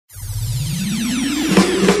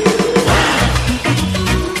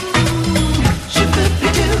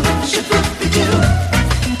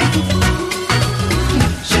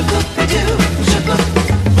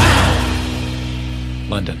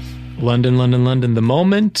London, London, London. The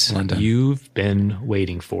moment London. you've been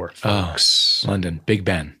waiting for, folks. London, Big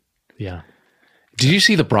Ben. Yeah. Did you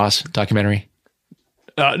see the Bros documentary?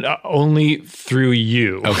 Only through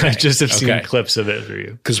you. Okay. I just have seen Okay. clips of it through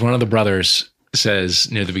you. Because one of the brothers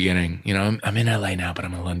says near the beginning, I'm in LA now, but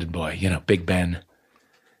I'm a London boy. Big Ben,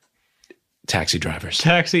 taxi drivers.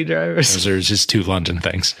 Taxi drivers. Those are just two London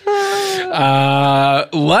things.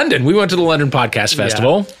 London. We went to the London Podcast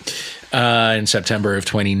Festival in September of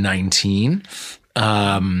 2019.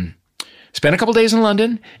 Spent a couple days in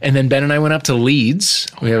London, and then Ben and I went up to Leeds.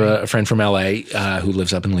 We have a friend from LA who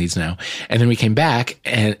lives up in Leeds now. And then we came back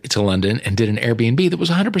to London and did an Airbnb that was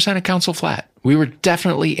 100% a council flat. We were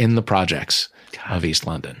definitely in the projects of East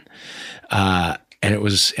London. And it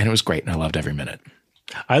was great, and I loved every minute.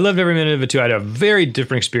 I loved every minute of it too. I had a very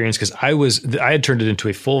different experience because I had turned it into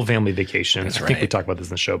a full family vacation. That's I think we talked about this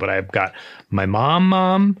in the show, but I've got my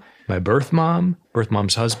mom, my birth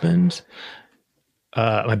mom's husband,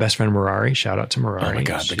 my best friend Murari. Shout out to Murari. Oh my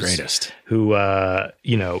God, the greatest. Who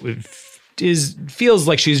feels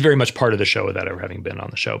like she's very much part of the show without ever having been on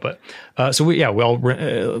the show. But so we all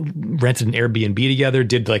rented an Airbnb together,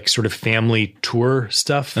 did like sort of family tour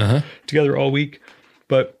stuff together all week.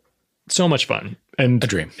 But so much fun. And a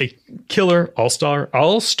dream. A killer all-star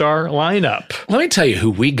lineup. Let me tell you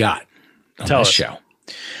who we got on this show.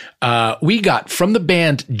 We got from the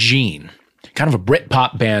band Gene, kind of a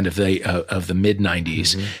Britpop band of the mid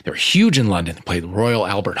 90s. They were huge in London. They played Royal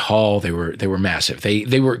Albert Hall. They were massive. They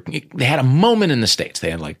had a moment in the States.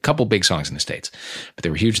 They had like a couple big songs in the States, but they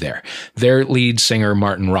were huge there. Their lead singer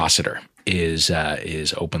Martin Rossiter is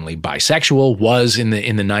openly bisexual, was in the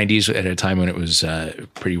 90s at a time when it was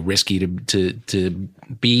pretty risky to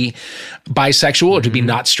be bisexual or to be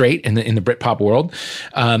not straight in the Britpop world.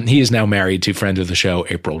 He is now married to friend of the show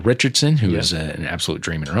April Richardson, who is an absolute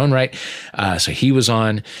dream in her own right. So he was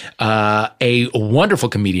on. A wonderful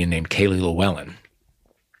comedian named Kaylee Llewellyn,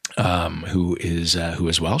 who is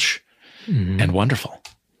Welsh and wonderful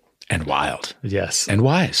and wild, and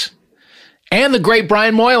wise, and the great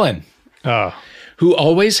Brian Moylan. Who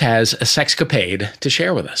always has a sexcapade to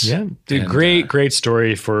share with us. Yeah. Dude, great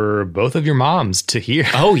story for both of your moms to hear.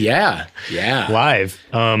 Oh, yeah. Yeah. Live.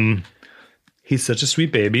 He's such a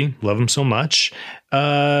sweet baby. Love him so much.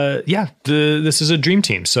 This is a dream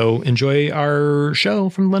team. So enjoy our show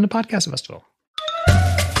from the London Podcast Festival.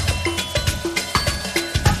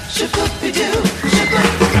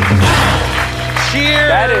 Cheers!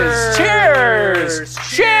 That is cheers!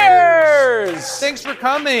 Cheers! Thanks for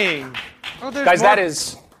coming. Guys, that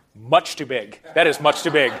is much too big. That is much too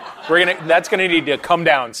big. That's gonna need to come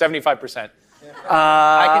down 75%.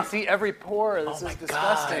 I can see every pore. This is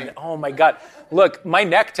disgusting. God. Oh my God. Look, my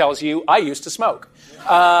neck tells you I used to smoke.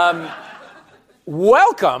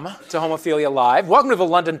 Welcome to Homophilia Live. Welcome to the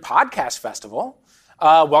London Podcast Festival.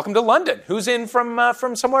 Welcome to London. Who's in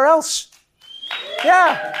from somewhere else?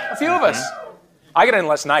 Yeah, a few of us. I got in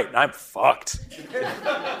last night, and I'm fucked.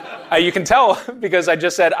 You can tell because I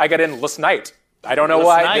just said I got in last night. I don't know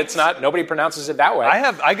why. It's not. Nobody pronounces it that way.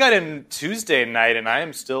 I got in Tuesday night, and I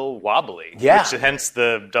am still wobbly. Yeah. Which, hence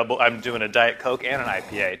the double. I'm doing a Diet Coke and an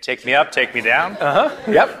IPA. Take me up, take me down.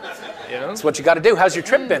 Yep. That's what you got to do. How's your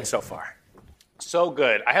trip been so far? So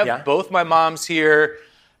good. I have both my moms here.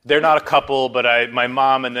 They're not a couple, but my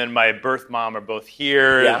mom and then my birth mom are both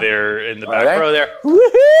here. Yeah. They're in the back row there.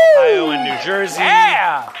 Woohoo! Ohio and New Jersey.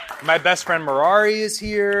 Yeah! My best friend Murari is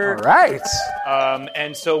here. All right.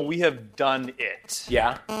 And so we have done it.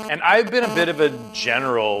 Yeah. And I've been a bit of a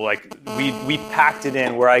general, like we packed it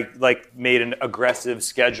in where I like made an aggressive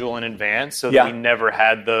schedule in advance so that we never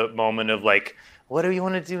had the moment of like, what do you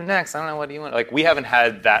want to do next? I don't know, what do you want? Like we haven't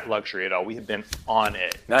had that luxury at all. We have been on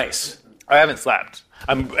it. Nice. I haven't slept.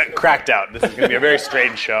 I'm cracked out. This is going to be a very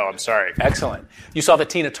strange show. I'm sorry. Excellent. You saw the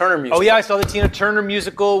Tina Turner musical. Oh, yeah, I saw the Tina Turner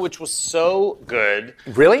musical, which was so good.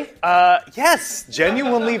 Really? Yes,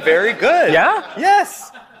 genuinely very good. Yeah?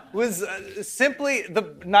 Yes. Was simply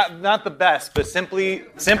not the best, but simply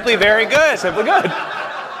very good. Simply good.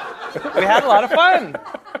 We had a lot of fun.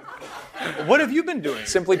 What have you been doing?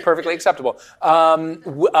 Simply perfectly acceptable.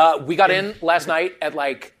 We got in last night at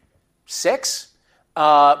like 6.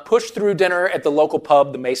 Pushed through dinner at the local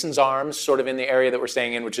pub, the Mason's Arms, sort of in the area that we're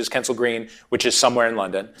staying in, which is Kensal Green, which is somewhere in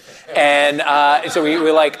London. And so we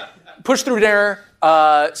like pushed through dinner,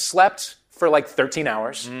 slept for like 13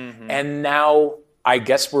 hours, and now I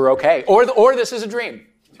guess we're okay. Or this is a dream.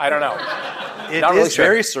 I don't know. It Not is really sure.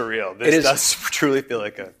 very surreal. This does truly feel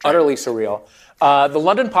like a Utterly surreal. The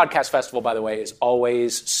London Podcast Festival, by the way, is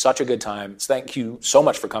always such a good time. Thank you so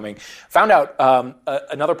much for coming. Found out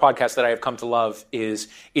another podcast that I have come to love is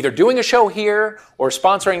either doing a show here or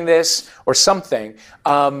sponsoring this or something.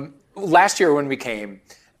 Last year when we came,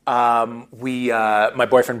 my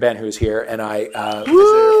boyfriend Ben, who's here, and I visited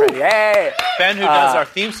a friend. Yay! Ben, who does our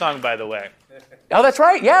theme song, by the way. Oh, that's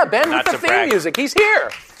right. Yeah, Ben Not with the to theme brag. music. He's here.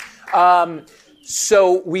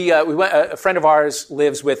 So we went. A friend of ours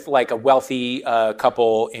lives with like a wealthy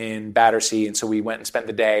couple in Battersea, and so we went and spent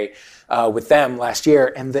the day with them last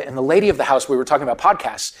year. And the lady of the house, we were talking about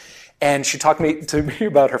podcasts, and she talked to me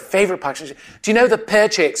about her favorite podcast. She said, "Do you know the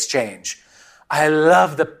Perchy Exchange?" I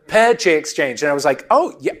love the Perchy Exchange, and I was like,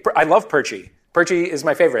 "Oh yeah, I love Perchy. Perchy is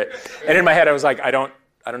my favorite." And in my head, I was like, I don't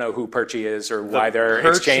know who Perchy is or why they're Perchy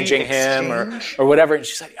exchanging him Exchange? or whatever. And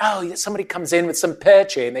she's like, oh, somebody comes in with some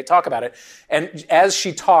Perchy and they talk about it. And as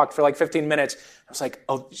she talked for like 15 minutes, I was like,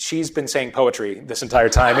 oh, she's been saying poetry this entire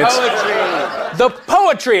time. It's the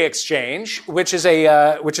Poetry Exchange, which is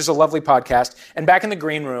a lovely podcast. And back in the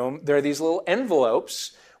green room, there are these little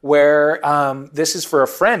envelopes where this is for a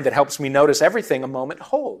friend that helps me notice everything a moment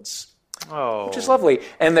holds. Oh. Which is lovely.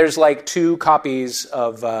 And there's like 2 copies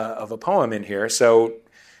of a poem in here. So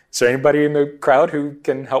is there anybody in the crowd who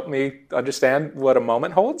can help me understand what a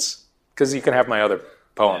moment holds? Because you can have my other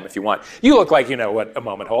poem if you want. You look like you know what a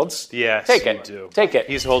moment holds. Yes, Take you it. do. Take it.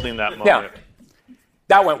 He's holding that moment. Yeah.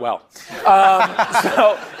 That went well.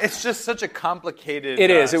 So It's just such a complicated it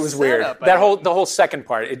is. It was weird. setup. The whole second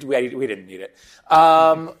part, we didn't need it.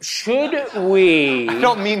 Should we? I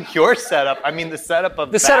don't mean your setup. I mean the setup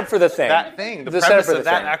of setup for the thing. That thing. The setup premise for the of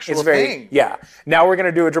that thing. actual It's very, thing. Yeah. Now we're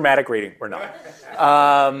going to do a dramatic reading. We're not.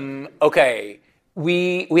 Okay.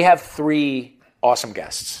 We have 3 awesome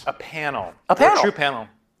guests. A panel. A panel. A true panel.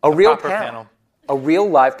 A real proper panel. A real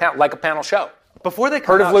live panel, like a panel show. Before they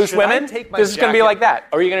come Heard of out, Loose should I Women? take my This is going to be jacket- like that.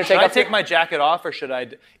 Or are you going to Should take I off take my jacket off, or should I?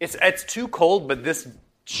 It's too cold, but this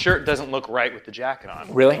shirt doesn't look right with the jacket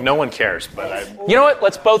on. Really? No one cares, but I. You know what?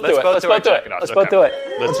 Let's both do it. both Let's do our both do it. jacket off. Let's Okay. both do it.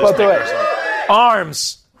 Let's both just do make it.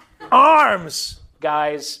 ourselves- Arms,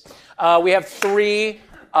 guys. We have 3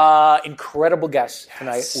 incredible guests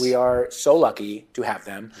tonight. We are so lucky to have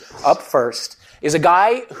them. Yes. Up first is a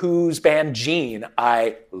guy whose band Gene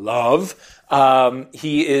I love.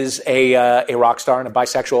 He is a rock star and a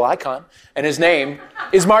bisexual icon, and his name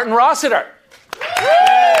is Martin Rossiter.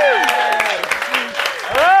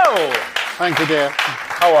 Hello. Thank you, dear.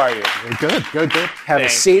 How are you? Good. Have a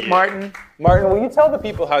seat, Martin. Martin, will you tell the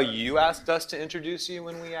people how you asked us to introduce you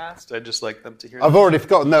when we asked? I'd just like them to hear. I've already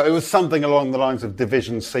forgotten. No, it was something along the lines of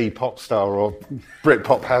Division C pop star or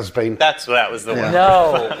Britpop has been. That was the one.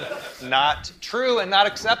 No. Not true and not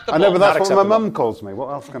acceptable. I know, but that's what my acceptable. mum calls me. What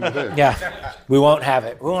else can I do? Yeah, we won't have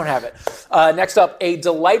it. Next up, a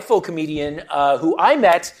delightful comedian who I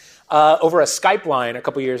met over a Skype line a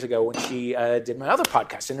couple years ago when she did my other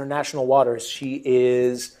podcast, International Waters. She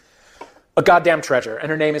is a goddamn treasure, and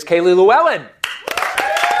her name is Kaylee Llewellyn.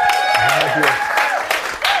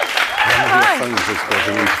 Phones is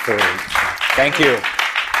causing interference. Thank you.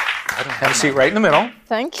 Have a seat right in the middle.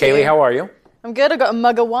 Thank you. Kaylee, how are you? I'm good. I got a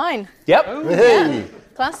mug of wine. Yep. Hey!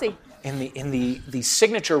 Classy. In the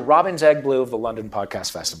signature Robin's Egg Blue of the London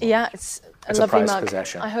Podcast Festival. Yeah, it's a It's a lovely prized mug.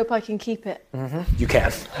 possession. I hope I can keep it. You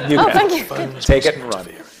can. Oh, thank you. Take it and run.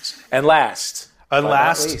 And last, And but not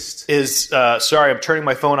last least. is, sorry, I'm turning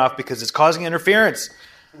my phone off because it's causing interference.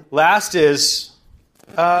 Last is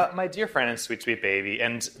my dear friend and sweet, sweet baby,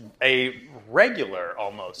 and a regular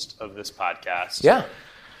almost of this podcast. Yeah.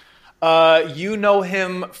 You know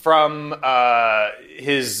him from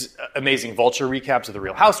his amazing Vulture recaps of The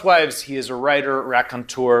Real Housewives. He is a writer,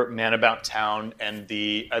 raconteur, man about town, and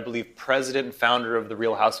I believe, president and founder of the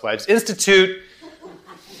Real Housewives Institute.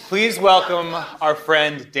 Please welcome our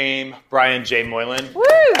friend, Dame Brian J. Moylan. Woo!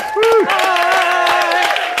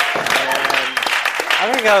 I'm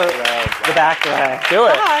going to go the back way. Do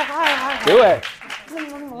it. Hi. Do it.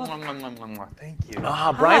 Thank you.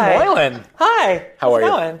 Brian Hi. Moylan. Hi. How are How's it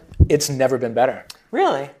you? going? It's never been better.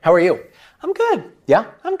 Really? How are you? I'm good. Yeah?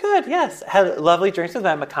 I'm good, yes. Had lovely drinks with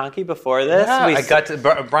Matt McConkey before this.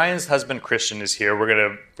 Brian's husband, Christian, is here. We're going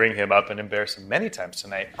to bring him up and embarrass him many times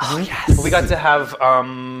tonight. Oh, yes. We got to have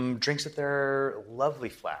drinks at their lovely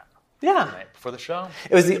flat Yeah. tonight before the show.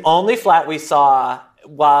 It was the only flat we saw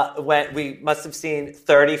when we must have seen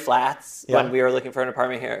 30 flats when we were looking for an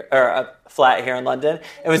apartment here, or a flat here in London.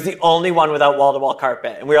 It was the only one without wall-to-wall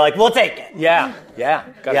carpet. And we were like, we'll take it. Yeah.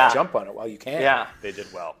 Got to Yeah. jump on it while you can. Yeah. They did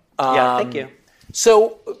well. Yeah, thank you.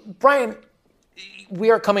 So, Brian, we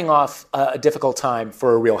are coming off a difficult time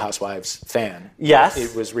for a Real Housewives fan. Yes.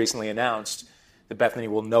 It was recently announced that Bethany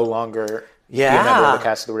will no longer be a member of the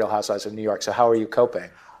cast of the Real Housewives of New York. So how are you coping?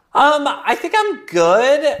 I think I'm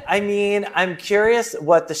good. I mean, I'm curious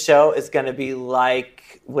what the show is going to be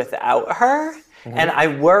like without her. Mm-hmm. And I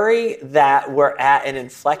worry that we're at an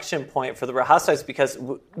inflection point for the Real Housewives because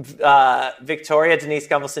Victoria Denise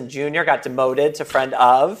Gumbelson Jr. got demoted to friend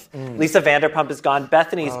of. Lisa Vanderpump is gone.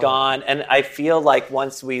 Bethany's gone. And I feel like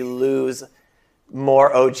once we lose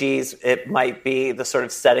more OGs, it might be the sort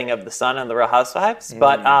of setting of the sun on the Real Housewives.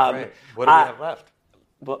 But right. What do we have left?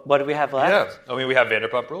 What do we have left? Yeah, I mean, we have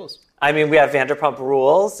Vanderpump Rules. I mean, we have Vanderpump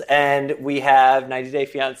Rules, and we have 90 Day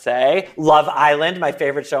Fiancé, Love Island, my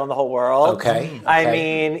favorite show in the whole world. Okay. I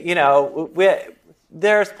mean, you know,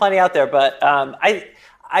 there's plenty out there, but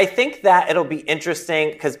I think that it'll be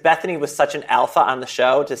interesting because Bethany was such an alpha on the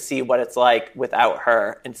show to see what it's like without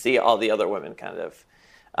her and see all the other women kind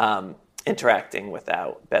of interacting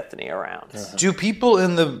without Bethany around. Do people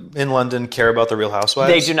in London care about the Real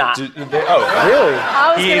Housewives? They do not. Really?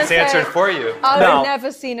 I was He's gonna say, answered for you. I've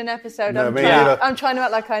never seen an episode. No, me neither. I'm trying to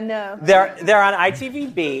act like I know. They're on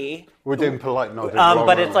ITVB. We're doing polite nodding.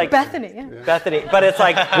 But it's like Bethany, yeah. Bethany. But it's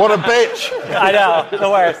like what a bitch! I know, the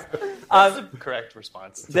worst. That's the correct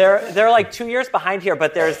response. They're like 2 years behind here,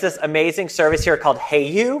 but there's this amazing service here called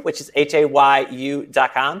HeyYou, which is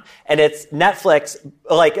HAYU.com, and it's Netflix,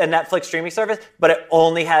 like a Netflix streaming service, but it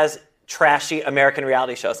only has trashy American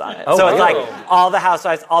reality shows on it. So it's like all the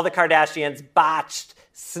Housewives, all the Kardashians, Botched,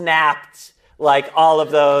 Snapped, like all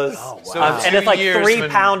of those. Oh, wow. So and it's like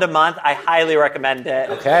 £3 a month. I highly recommend it.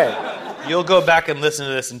 Okay. You'll go back and listen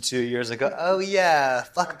to this in 2 years and go, oh yeah,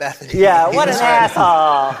 fuck Bethany. Yeah, what an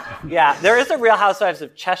asshole. Yeah, there is a Real Housewives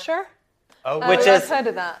of Cheshire. Which I've is heard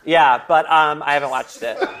of that. Yeah, but I haven't watched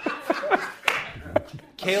it.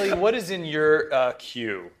 Kaylee, what is in your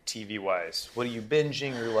queue, TV-wise? What are you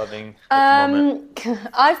binging or loving at the moment?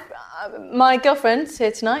 My girlfriend's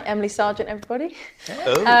here tonight, Emily Sargent, everybody.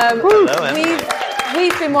 Hello, Emily.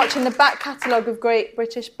 We've been watching the back catalogue of Great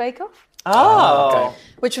British Bake Off. Oh.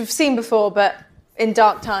 Which we've seen before, but in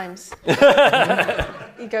dark times.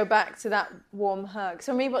 You go back to that warm hug.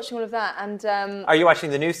 So I'm rewatching all of that, and Are you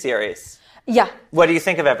watching the new series? yeah. What do you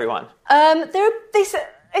think of everyone?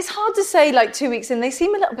 It's hard to say, like 2 weeks in. They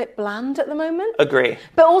seem a little bit bland at the moment. Agree.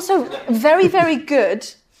 But also very, very good,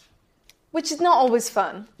 which is not always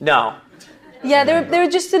fun. No. Yeah, they're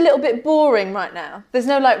just a little bit boring right now. There's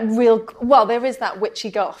no like real. Well, there is that witchy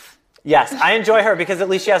goth. Yes, I enjoy her because at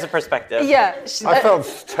least she has a perspective. Yeah. I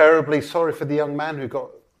felt terribly sorry for the young man who got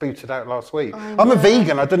booted out last week. I'm a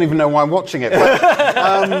vegan. I don't even know why I'm watching it. But,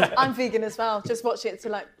 I'm vegan as well. Just watching it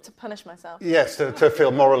to punish myself. yes, to feel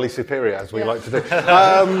morally superior, as we like to do.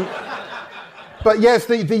 But yes,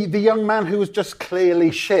 the young man who was just clearly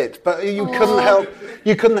shit. But you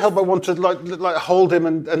couldn't help but want to like hold him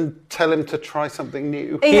and tell him to try something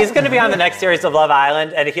new. He's going to be on the next series of Love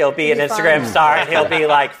Island, and he'll be an Instagram star, and he'll be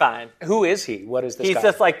like, fine. Who is he? What is this He's guy?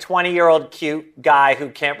 this like 20-year-old cute guy who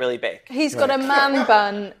can't really bake. He's got a man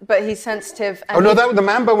bun, but he's sensitive. And The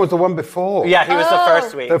man bun was the one before. Yeah, he was the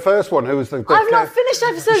first week. The first one, who was the... I've not finished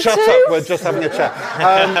episode 2. Shut up, we're just having a chat.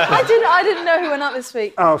 I didn't know who went up this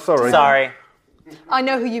week. Oh, sorry. Sorry. I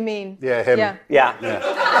know who you mean. Yeah, him. Yeah.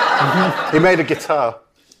 Yeah. He made a guitar.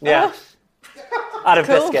 Yeah. Out of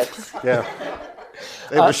Cool. biscuits. Yeah.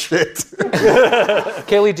 It was shit.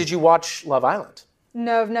 Kaylee, did you watch Love Island?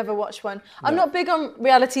 No, I've never watched one. I'm not big on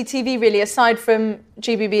reality TV, really, aside from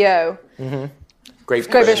GBBO. Great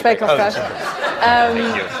British Bake Off. I've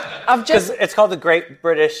Because just... it's called the Great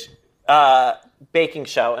British Baking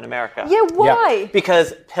Show in America. Yeah, why?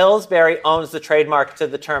 Because Pillsbury owns the trademark to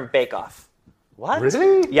the term bake off. What?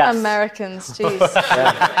 Really? Yes. Americans, jeez.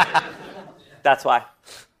 That's why.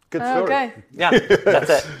 Good story. Okay. Yeah, that's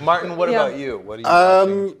it. Martin, what Yeah. about you? What are you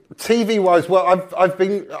watching? TV-wise, well,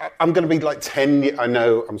 I'm going to be like 10, I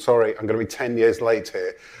know, I'm sorry, I'm going to be 10 years late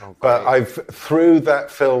here. But through that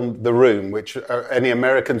film, The Room, which any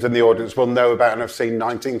Americans in the audience will know about and have seen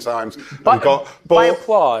 19 times. By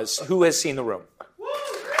applause, who has seen The Room?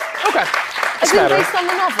 Okay. Is it based on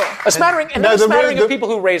the novel? A smattering, and then a smattering of people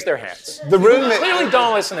who raised their hands. The Room... Clearly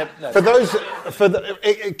don't listen to...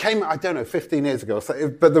 It came, I don't know, 15 years ago.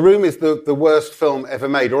 But The Room is the worst film ever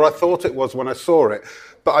made, or I thought it was when I saw it.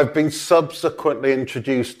 But I've been subsequently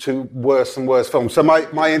introduced to worse and worse films. So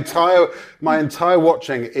my entire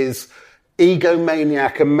watching is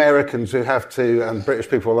egomaniac Americans who have to, and British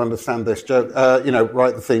people will understand this joke,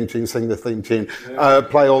 write the theme tune, sing the theme tune,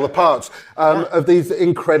 play all the parts of these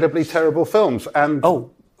incredibly terrible films. And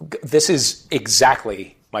this is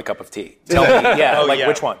exactly my cup of tea. Tell me,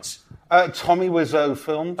 which ones? Tommy Wiseau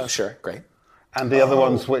films. Oh, sure. Great. And the other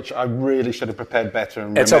ones, which I really should have prepared better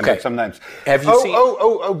and It's remembered okay. some names. Have you seen...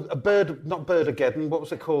 a bird, not Birdageddon, what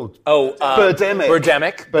was it called? Birdemic.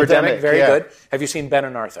 Birdemic, very good. Have you seen Ben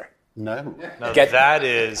and Arthur? No. That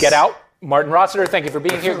is... Get Out. Martin Rossiter, thank you for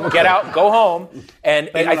being here. Get Out, go home. And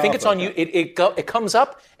I think it's on you. It comes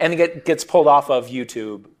up and it gets pulled off of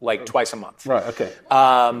YouTube like twice a month. Right, okay.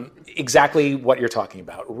 Exactly what you're talking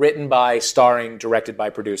about. Written by, starring, directed by,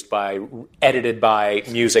 produced by, edited by,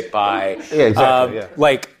 music by. Yeah, exactly.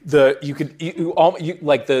 Like the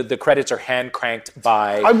credits are hand cranked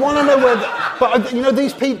by. I want to know but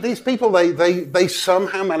these people they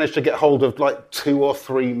somehow managed to get hold of like $2 or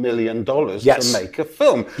 $3 million to make a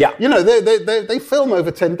film. Yeah. They film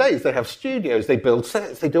over 10 days. They have studios. They build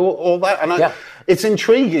sets. They do all that, and it's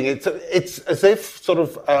intriguing. It's as if sort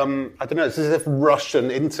of I don't know. It's as if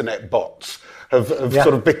Russian internet bots have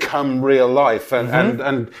sort of become real life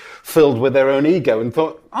and filled with their own ego and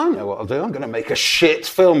thought, I know what I'll do. I'm going to make a shit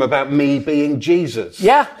film about me being Jesus.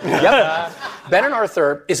 Yeah. Yep. Ben and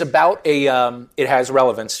Arthur is about it has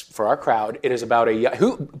relevance for our crowd. It is about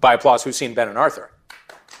by applause, who's seen Ben and Arthur?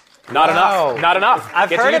 Not enough. I've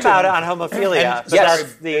heard about it on Homophilia, but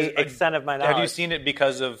that's the extent of my knowledge. Have you seen it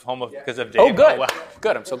because of Dave? Oh, good.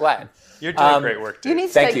 Good. I'm so glad. You're doing great work, dude. You need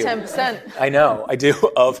to Thank take you. 10%. I know. I do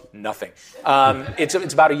of nothing.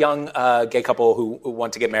 It's about a young gay couple who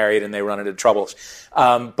want to get married and they run into troubles.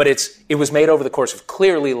 But it was made over the course of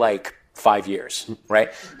clearly like 5 years,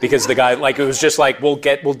 right? Because the guy, it was just like, we'll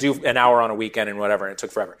do an hour on a weekend and whatever, and it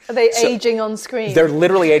took forever. Are they aging on screen? They're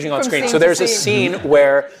literally aging on screen. So there's a scene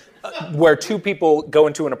where two people go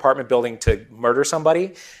into an apartment building to murder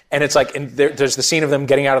somebody, and it's like, and there's the scene of them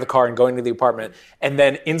getting out of the car and going to the apartment, and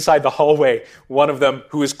then inside the hallway, one of them,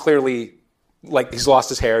 who is clearly, like, he's lost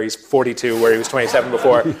his hair, he's 42, where he was 27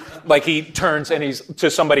 before, like, he turns and he's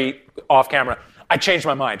to somebody off camera, I changed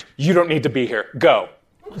my mind, you don't need to be here, go.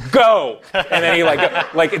 And then he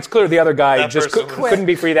it's clear the other guy just couldn't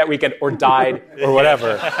be free that weekend or died or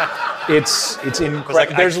whatever. It's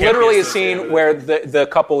incredible. There's literally a scene where the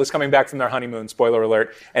couple is coming back from their honeymoon, spoiler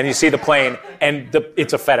alert, and you see the plane and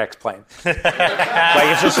it's a FedEx plane.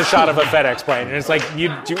 It's just a shot of a FedEx plane. And it's like, you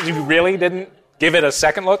really didn't give it a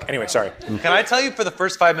second look? Anyway, sorry. Can I tell you, for the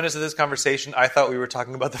first 5 minutes of this conversation, I thought we were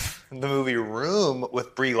talking about the movie Room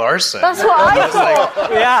with Brie Larson. That's what I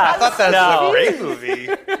thought. Yeah. I thought that was a great movie.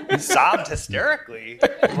 Sobbed hysterically.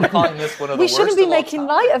 We're calling this one of the We worst shouldn't be of all making time.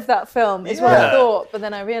 light of that film, is what I thought. But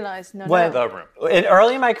then I realized, no. The Room.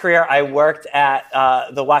 Early in my career, I worked at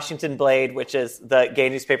the Washington Blade, which is the gay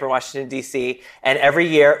newspaper in Washington, D.C. And every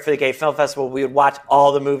year for the Gay Film Festival, we would watch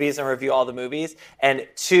all the movies and review all the movies. And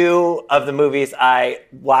two of the movies I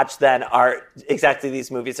watched then are exactly these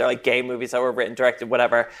movies. They're like gay movies that were written, directed,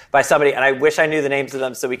 whatever, by somebody. And I wish I knew the names of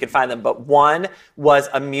them so we could find them. But one was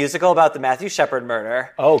a musical about the Matthew Shepard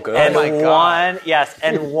murder. Oh, good. And oh, my God.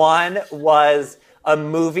 one was a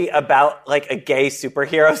movie about like a gay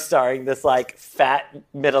superhero starring this like fat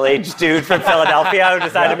middle-aged dude from Philadelphia who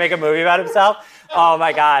decided to make a movie about himself. Oh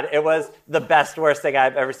my God, it was the best, worst thing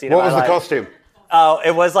I've ever seen in my life. What was the costume? Oh,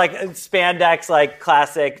 it was like spandex, like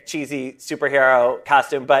classic cheesy superhero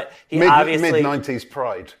costume, but he obviously mid-90s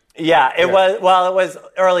Pride. Yeah, it was. Well, it was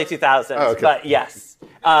early 2000s, okay. But yes.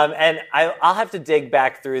 And I'll have to dig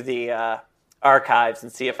back through the archives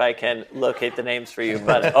and see if I can locate the names for you.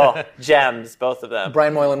 But gems, both of them.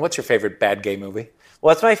 Brian Moylan, what's your favorite bad gay movie?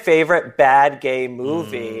 What's my favorite bad gay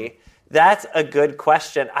movie? That's a good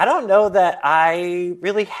question. I don't know that I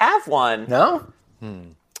really have one. No?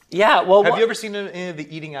 Yeah, well... Have you ever seen any of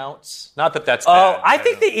the Eating Outs? Not that that's Oh, bad. I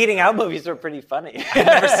think the Eating Out movies are pretty funny. I've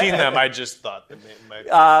never seen them. I just thought that they might...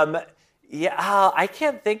 I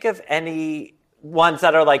can't think of any ones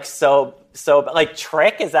that are like so like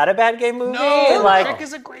Trick. Is that a bad gay movie? No, like, Trick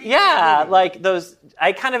is a great movie. Like those.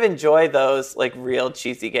 I kind of enjoy those like real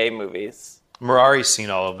cheesy gay movies. Mirari's seen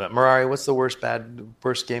all of them. Mirari, what's the worst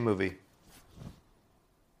gay movie?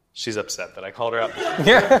 She's upset that I called her out.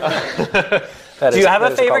 Do you have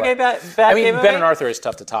a favorite gay bad gay movie? Ben and Arthur is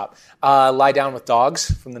tough to top. Lie Down with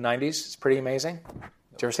Dogs from the 90s is pretty amazing.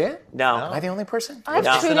 Did you ever see it? No. Am I the only person? I've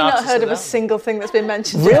truly not heard of a single thing that's been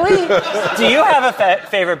mentioned. Really? Do you have a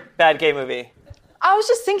favorite bad gay movie? I was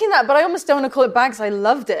just thinking that, but I almost don't want to call it bad because I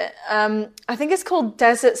loved it. I think it's called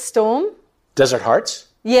Desert Storm. Desert Hearts?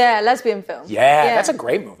 Yeah, lesbian film. Yeah, that's a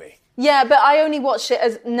great movie. Yeah, but I only watched it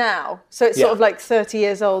as now, so it's sort of like 30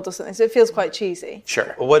 years old or something, so it feels quite cheesy.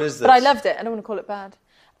 Sure. Well, what is this? But I loved it. I don't want to call it bad.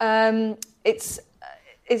 It's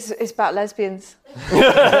It's about lesbians.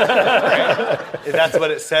 That's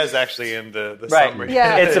what it says actually in the summary.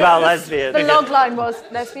 Yeah. It's about lesbians. The log line was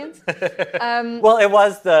lesbians. Well, it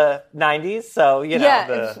was the 90s, so, you know. Yeah,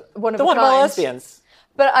 the it's one of the a one about kind. lesbians.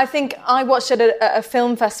 But I think I watched it at a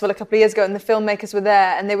film festival a couple of years ago, and the filmmakers were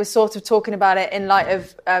there, and they were sort of talking about it in light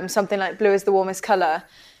of something like Blue is the Warmest Colour,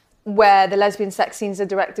 where the lesbian sex scenes are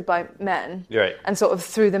directed by men, Right. and sort of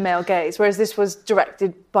through the male gaze, whereas this was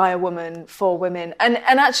directed by a woman for women. And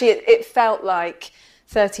actually it felt like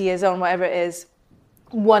 30 years on, whatever it is,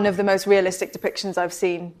 one of the most realistic depictions I've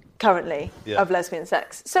seen currently of lesbian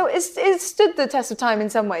sex. So it stood the test of time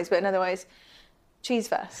in some ways, but in other ways, cheese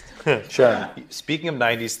fest. Sure. Speaking of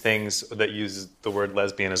 90s things that use the word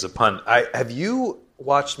lesbian as a pun, have you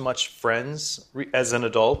watched much Friends as an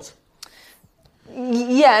adult?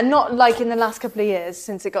 Yeah, not like in the last couple of years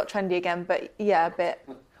since it got trendy again, but yeah, a bit.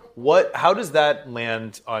 How does that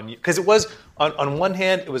land on you? Because it was, on one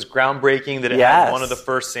hand, it was groundbreaking that it had one of the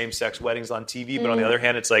first same-sex weddings on TV, but on the other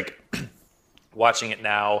hand, it's like, watching it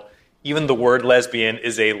now, even the word lesbian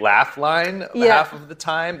is a laugh line half of the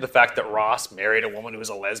time. The fact that Ross married a woman who was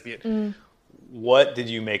a lesbian. What did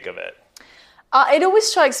you make of it? It always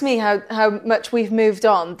strikes me how much we've moved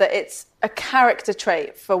on, that it's a character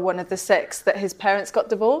trait for one of the six that his parents got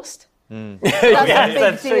divorced. That's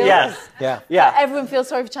a big deal. Yeah. Everyone feels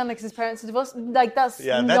sorry for Chandler because his parents are divorced. Like, that's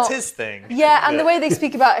that's his thing. Yeah, and the way they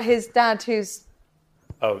speak about his dad who's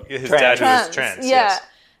his dad who was trans. Yeah.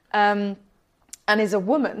 And is a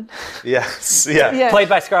woman. Yes. Yeah. Played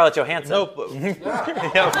by Scarlett Johansson.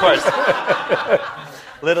 Yeah, of course.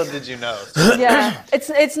 Little did you know. Yeah.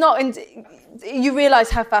 It's not... you realise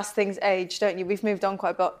how fast things age, don't you? We've moved on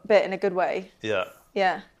quite a bit in a good way. Yeah.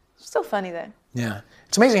 Yeah. Still funny, though. Yeah.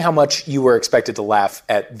 It's amazing how much you were expected to laugh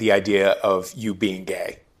at the idea of you being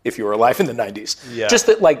gay if you were alive in the 90s. Yeah. Just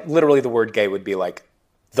that, like, literally the word gay would be, like,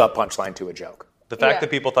 the punchline to a joke. The fact that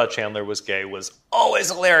people thought Chandler was gay was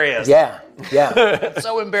always hilarious. Yeah. It's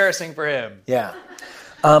so embarrassing for him. Yeah.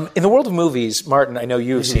 In the world of movies, Martin, I know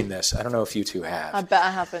you've seen this. I don't know if you two have. I bet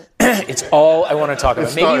I haven't. It's all I want to talk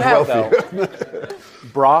about. Maybe you have, though.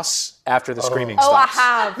 Bros After the Screaming Stops. Oh, I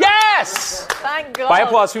have. Yes! Thank God. By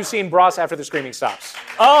applause, who's seen Bros After the Screaming Stops?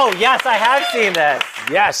 Oh, yes, I have seen this.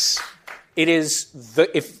 Yes. It is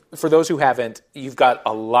for those who haven't, you've got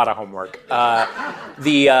a lot of homework.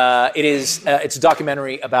 It's a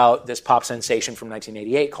documentary about this pop sensation from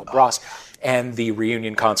 1988 called Bros, and the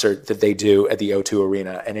reunion concert that they do at the O2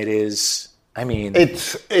 Arena, and it is, I mean,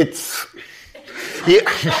 it's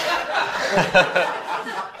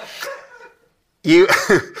you.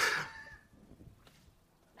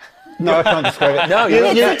 No, I can't describe it. No,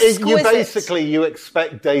 you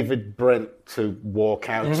expect David Brent to walk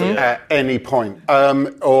out at any point,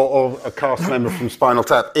 or a cast member from Spinal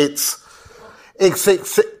Tap. It's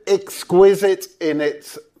exquisite in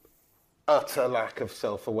its utter lack of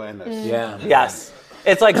self-awareness. Yeah. Yes.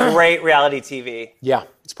 It's like great reality TV. Yeah,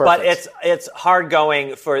 it's perfect. But it's hard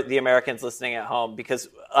going for the Americans listening at home because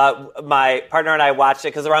my partner and I watched it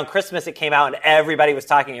because around Christmas it came out and everybody was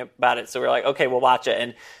talking about it. So we were like, okay, we'll watch it.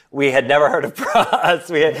 And we had never heard of Bros.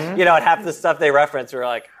 We had, and half the stuff they referenced, we were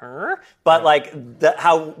like, huh? But like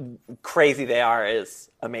how crazy they are is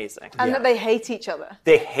amazing. And that they hate each other.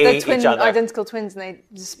 They hate each other. Identical twins, and they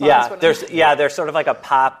despise one another. They're sort of like a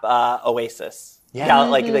pop oasis. Yeah.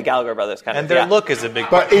 Like the Gallagher brothers kind of. And their look is a big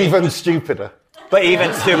but part. even stupider. But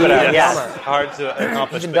even stupider, yes. Hard to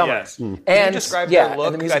accomplish, Even but dumber. yes. And Can you describe their look?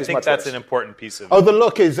 and the music I is think much that's worse. an important piece of Oh, the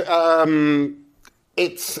look is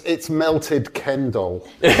it's melted Kendall.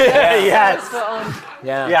 Yes.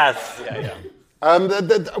 Yeah. Yes.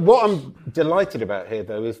 What I'm delighted about here,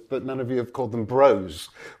 though, is that none of you have called them bros,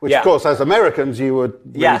 which, Yeah. of course, as Americans, you would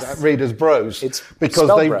read as bros. It's because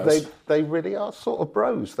spelled bros. they really are sort of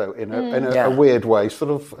bros, though, in a weird way,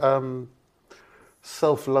 sort of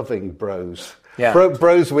self-loving bros. Yeah.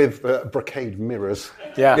 Bros with brocade mirrors.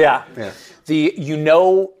 Yeah. Yeah. Yeah. You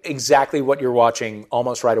know exactly what you're watching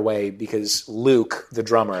almost right away because Luke, the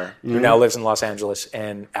drummer, who now lives in Los Angeles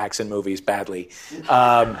and acts in movies badly,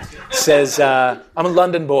 says, I'm a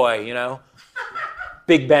London boy, you know?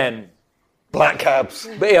 Big Ben. Black cabs.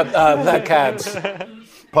 Black cabs.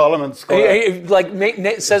 Parliament Square.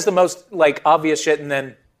 He says the most obvious shit and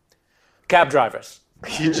then cab drivers.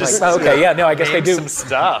 You just okay, yeah, no, I guess they do some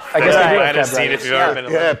stuff. I guess they do might have have seen cab if you've ever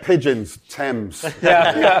been. Yeah, pigeons, Thames.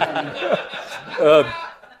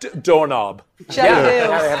 doorknob. Jelly They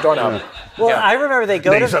have doorknob. Well, I remember they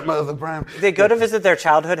go Names up Mother Brown. They go to visit their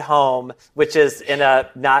childhood home, which is in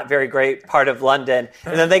a not very great part of London.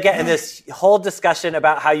 And then they get in this whole discussion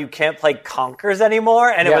about how you can't play Conkers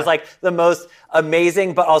anymore. And it was like the most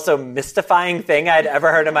amazing but also mystifying thing I'd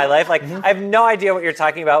ever heard in my life. Like, I have no idea what you're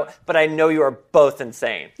talking about, but I know you are both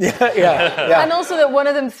insane. Yeah. And also that one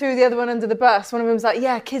of them threw the other one under the bus. One of them was like,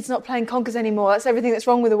 yeah, kids not playing Conkers anymore. That's everything that's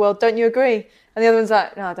wrong with the world. Don't you agree? And the other one's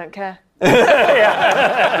like, no, I don't care.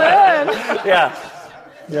 Yeah.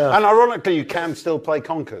 And ironically, you can still play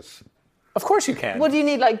Conkers. Of course you can. What do you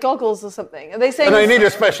need, like goggles or something? Are they saying? And you need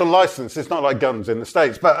a special license. It's not like guns in the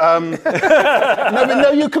States. But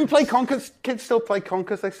no, you can play Conkers. Kids still play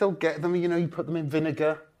Conkers. They still get them. You know, you put them in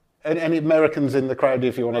vinegar. Any Americans in the crowd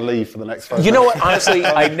if you want to leave for the next 5 minutes. You know what? Honestly,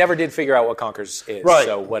 I never did figure out what Conkers is. Right.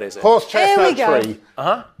 So what is it? Horse chestnut Here we go. tree.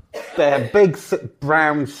 They have big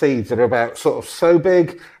brown seeds that are about sort of so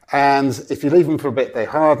big. And if you leave them for a bit, they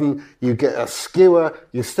harden. You get a skewer,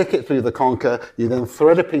 you stick it through the conker, you then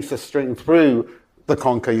thread a piece of string through the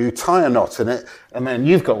conker, you tie a knot in it, and then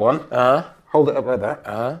you've got one. Hold it up like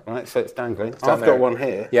that. Right, so it's dangling. I've got one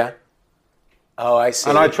here. Yeah. Oh, I see.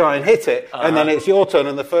 And I try and hit it, and then it's your turn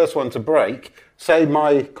and the first one to break. Say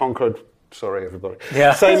my conker sorry, everybody.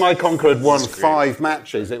 Yeah. Say my conker had won 5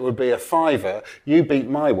 matches, it would be a 5er. You beat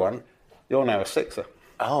my one, you're now a 6er.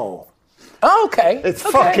 Oh, okay. It's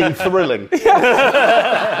fucking thrilling.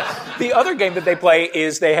 The other game that they play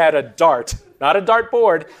is they had a dart, not a dart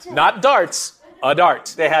board, not darts, a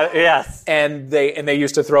dart. They had and they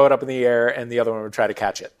used to throw it up in the air, and the other one would try to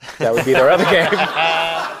catch it. That would be their other game.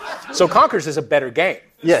 So Conkers is a better game.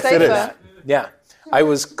 Yes, Safer. it is. Yeah. I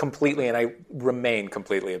was completely, and I remain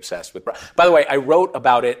completely obsessed with. By the way, I wrote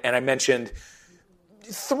about it, and I mentioned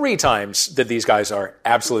 3 times that these guys are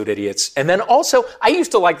absolute idiots. And then also, I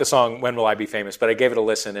used to like the song "When Will I Be Famous," but I gave it a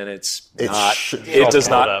listen, and it does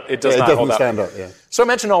not hold up. Stand up. Yeah. So I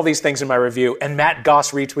mentioned all these things in my review, and Matt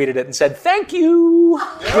Goss retweeted it and said, "Thank you."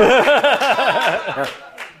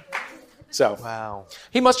 So Wow.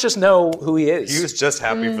 he must just know who he is. He was just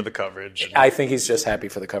happy for the coverage. I think he's just happy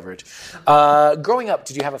for the coverage. Growing up,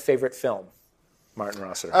 did you have a favorite film, Martin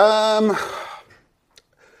Rossiter?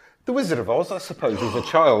 The Wizard of Oz, I suppose, as a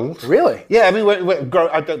child. Really? Yeah, I mean,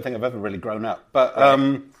 I don't think I've ever really grown up, but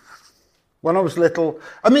when I was little,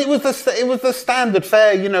 I mean, it was the standard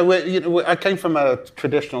fare. You know, I came from a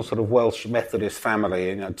traditional sort of Welsh Methodist family.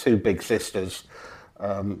 You know, 2 big sisters.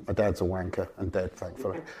 My dad's a wanker and dead,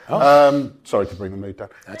 thankfully. Oh. Sorry to bring the mood down.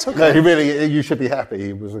 That's okay. No, you should be happy.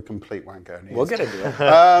 He was a complete wanker. And We'll get into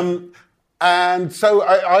it. And so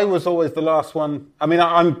I was always the last one. I mean,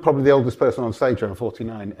 I'm probably the oldest person on stage. I'm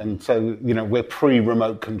 49, and so you know we're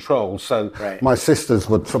pre-remote control. So my sisters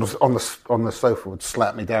would sort of on the sofa would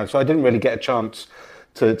slap me down. So I didn't really get a chance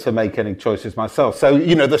to make any choices myself. So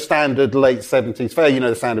you know the standard late 70s fare. You know,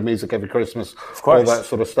 The Sound of Music every Christmas, of course, all that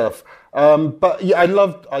sort of stuff. But yeah, I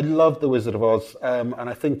loved The Wizard of Oz, and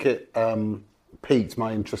I think it piqued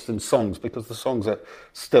my interest in songs because the songs are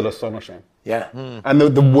still astonishing. Yeah. And the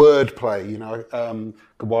wordplay, you know,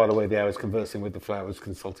 could while away the hours conversing with the flowers,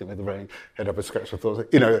 consulting with the rain, head up a scratch of thoughts.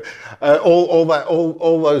 You know, all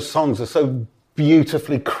those songs are so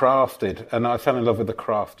beautifully crafted, and I fell in love with the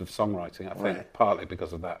craft of songwriting. I think partly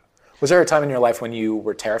because of that. Was there a time in your life when you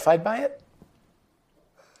were terrified by it?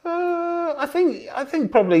 I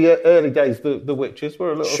think probably early days the witches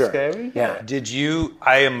were a little scary. Yeah.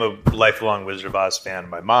 I am a lifelong Wizard of Oz fan.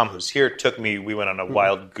 My mom, who's here, we went on a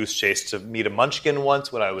wild goose chase to meet a munchkin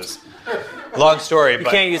once when I was, long story. You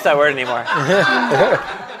can't use that word anymore.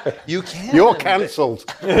 You can. You're cancelled.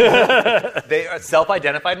 They are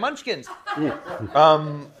self-identified munchkins.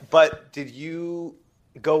 But did you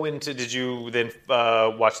then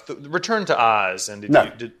watch Return to Oz?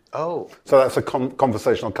 And So that's a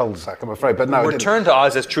conversational cul-de-sac, I'm afraid. But no, Return to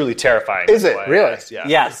Oz is truly terrifying. Is it? Really? Yeah.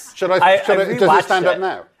 Yes. Should I does it stand up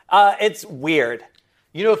now? It's weird.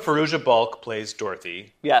 You know, Fairuza Balk plays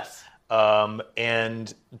Dorothy. Yes.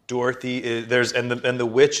 And Dorothy is and the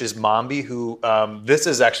witch is Mombi, who this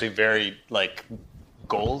is actually very like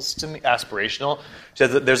goals to me, aspirational. She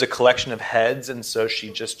says that there's a collection of heads, and so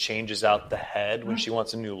she just changes out the head when she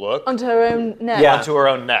wants a new look. Onto her own neck. Yeah, onto her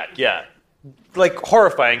own neck. Yeah, like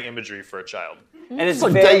horrifying imagery for a child. And it's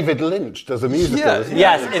like David Lynch does a musical.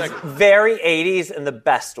 Yes, it's very 80s in the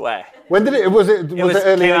best way. When did it? Was it early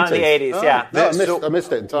 80s? Came out in the 80s. Oh, yeah. No, I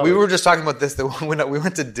missed it entirely. We were just talking about this. That when we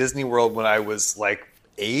went to Disney World when I was like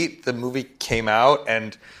 8, the movie came out,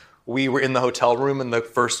 and we were in the hotel room, and the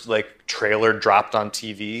first like trailer dropped on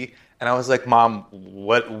TV, and I was like, "Mom,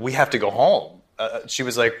 what? We have to go home." She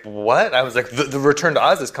was like, "What?" I was like, "The Return to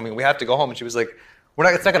Oz is coming. We have to go home." And she was like,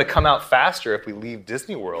 It's not going to come out faster if we leave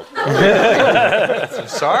Disney World. I'm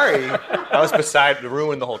sorry. That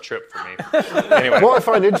ruined the whole trip for me. Anyway. What I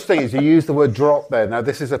find interesting is you use the word drop there. Now,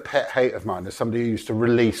 this is a pet hate of mine as somebody who used to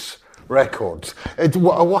release records.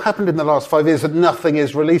 What happened in the last 5 years that nothing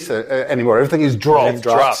is released anymore? Everything is dropped.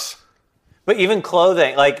 Drops. But even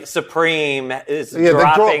clothing, like Supreme is they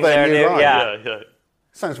dropping drop their new line. Yeah.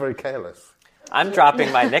 Sounds very careless. I'm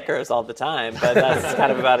dropping my knickers all the time, but that's kind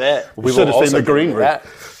of about it. We should have seen the green room.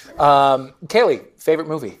 Kaylee, favorite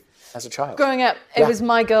movie as a child? Growing up, it was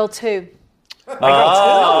My Girl 2.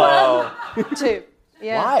 Oh. 2.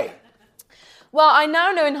 Yeah. Why? Well, I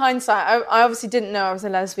now know in hindsight, I obviously didn't know I was a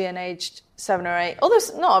lesbian aged 7 or 8. Although,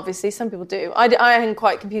 not obviously, some people do. I hadn't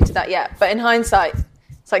quite computed that yet. But in hindsight,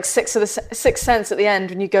 it's like Sixth Sense at the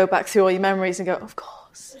end when you go back through all your memories and go, of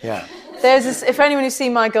course. Yeah. There's this, if anyone who's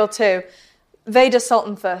seen My Girl 2, Veda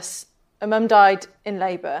Sultanfuss, her mum died in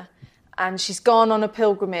labour, and she's gone on a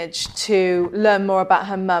pilgrimage to learn more about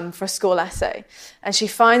her mum for a school essay. And she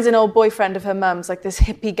finds an old boyfriend of her mum's, like this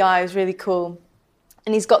hippie guy who's really cool.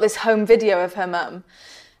 And he's got this home video of her mum,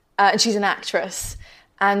 and she's an actress.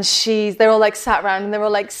 And they're all like sat around and they're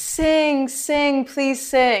all like, sing, please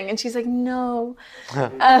sing. And she's like, no.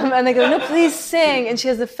 And they go, no, please sing. And she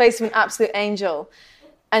has the face of an absolute angel.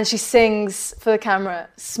 And she sings for the camera,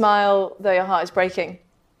 smile though your heart is breaking.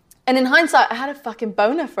 And in hindsight, I had a fucking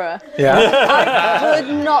boner for her. Yeah. I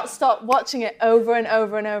could not stop watching it over and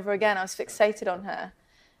over and over again. I was fixated on her.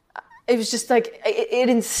 It was just like, it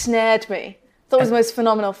ensnared me. I thought it was the most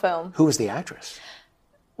phenomenal film. Who was the actress?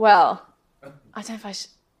 Well, I don't know if I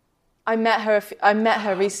should. I met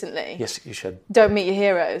her recently. Yes, you should. Don't Meet Your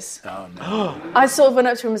Heroes. Oh, no. I sort of went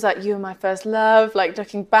up to her and was like, you were my first love. Like,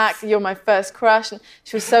 looking back, you're my first crush. And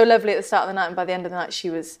she was so lovely at the start of the night, and by the end of the night, she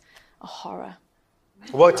was a horror.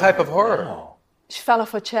 What type of horror? She fell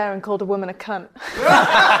off her chair and called a woman a cunt.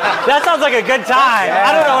 That sounds like a good time. Yeah.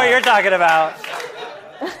 I don't know what you're talking about.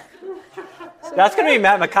 That's going to be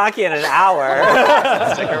Matt McConaughey in an hour.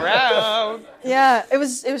 Stick around. Yeah, it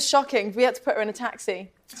was shocking. We had to put her in a taxi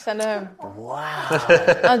to send her home. Wow.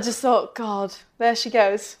 I just thought, God, there she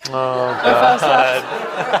goes. Oh, God.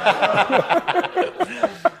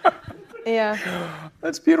 Yeah.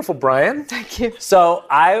 That's beautiful, Brian. Thank you. So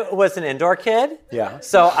I was an indoor kid. Yeah.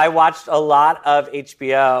 So I watched a lot of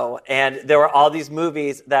HBO, and there were all these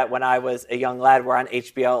movies that when I was a young lad were on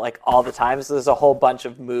HBO like all the time. So there's a whole bunch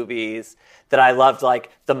of movies that I loved, like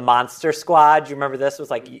The Monster Squad. Do you remember this? It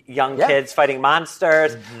was like young kids fighting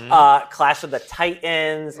monsters. Mm-hmm. Clash of the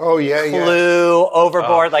Titans. Oh, yeah, Clue,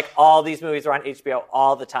 Overboard. Like all these movies were on HBO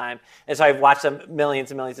all the time. And so I've watched them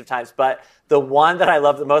millions and millions of times. But the one that I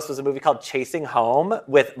loved the most was a movie called Chasing Home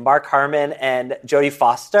with Mark Harmon and Jodie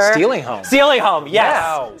Foster. Stealing Home. Stealing Home, yes.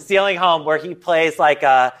 Wow. Stealing Home, where he plays like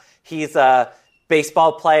he's a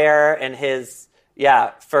baseball player and his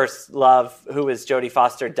first love, who is Jodie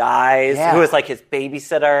Foster, dies, who is like his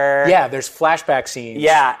babysitter. Yeah, there's flashback scenes.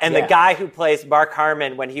 Yeah, and the guy who plays Mark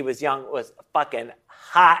Harmon when he was young was fucking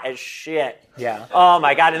hot as shit. Yeah. Oh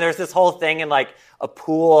my God, and there's this whole thing in like a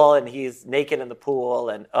pool and he's naked in the pool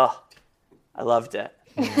and I loved it.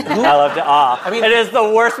 I loved it all. I mean, it is the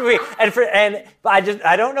worst movie, but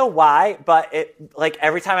I don't know why, but it like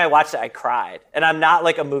every time I watched it, I cried, and I'm not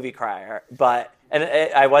like a movie crier, but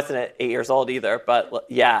I wasn't at 8 years old either, but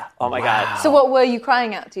yeah, oh my God. So what were you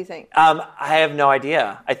crying at, do you think? I have no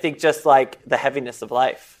idea. I think just like the heaviness of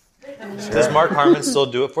life. Does Mark Harmon still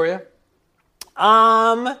do it for you?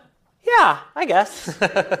 Yeah, I guess.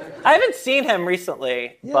 I haven't seen him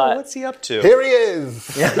recently, but what's he up to? Here he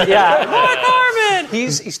is. Yeah, Mark Harmon. He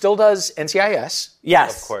still does NCIS.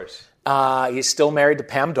 Yes, Of course. He's still married to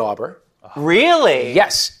Pam Dauber. Really?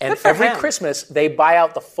 Yes, and for every him. Christmas they buy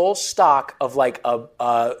out the full stock of like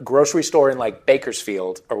a grocery store in like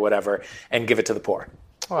Bakersfield or whatever and give it to the poor.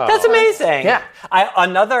 Wow. That's amazing. Yeah.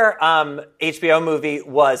 Another HBO movie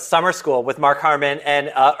was Summer School with Mark Harmon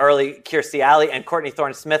and early Kirstie Alley and Courtney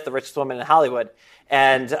Thorne-Smith, the richest woman in Hollywood.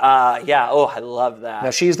 And I love that.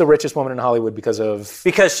 Now she's the richest woman in Hollywood because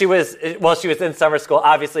she was in Summer School,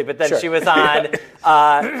 obviously, but then she was on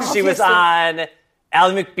on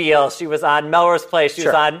Ally McBeal. She was on Melrose Place. She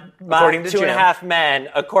was on According to Two and a Jim. Half Men.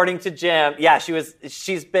 According to Jim,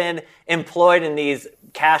 she's been employed in these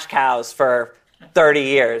cash cows for 30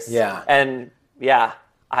 years. Yeah. And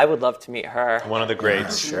I would love to meet her. One of the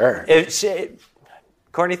greats. Sure.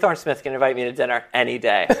 Courtney Thorne-Smith can invite me to dinner any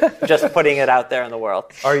day. Just putting it out there in the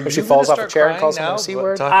world. If she falls off a chair and calls someone a C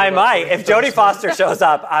word? I might. If Jodie Foster shows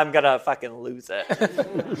up, I'm going to fucking lose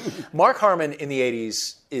it. Mark Harmon in the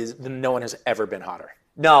 80s no one has ever been hotter.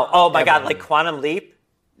 No. Oh, my God. Like Quantum Leap?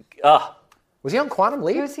 Ugh. Was he on Quantum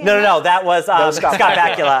Leap? No. That was Scott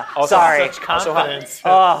Bakula. Sorry. Such confidence.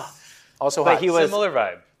 Also hot. But he was Similar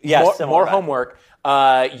vibe. Yes. More homework.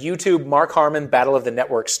 YouTube, Mark Harmon, Battle of the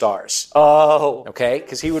Network Stars. Oh. Okay,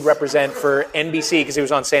 because he would represent for NBC because he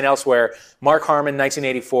was on St. Elsewhere. Mark Harmon,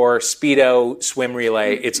 1984, Speedo swim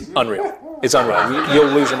relay. It's unreal. It's unreal.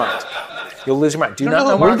 You'll lose your mind. You'll lose your mind. Do you not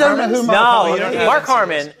know Mark Harmon? Who Mark Harmon is. Mark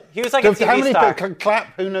Harmon. He was like a TV How many star. people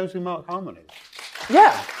clap? Who knows who Mark Harmon is?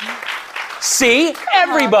 Yeah. See,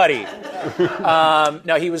 everybody.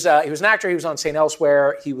 No, he was an actor. He was on St.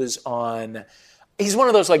 Elsewhere. He's one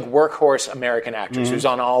of those like workhorse American actors who's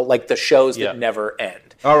on all like the shows that never end.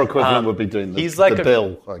 Our equivalent would be doing He's like the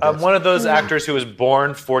Bill, I guess. one of those actors who was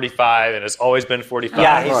born 45 and has always been 45.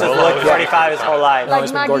 Yeah, he's just looked 45 his whole life. Like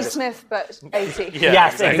he's been Maggie gorgeous. Smith, but 80.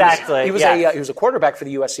 Yes, exactly. He was Yes. he was a quarterback for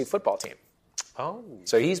the USC football team. Oh.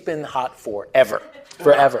 So he's been hot forever.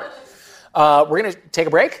 We're going to take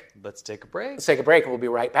a break. Let's take a break. Let's take a break and we'll be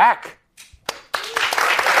right back.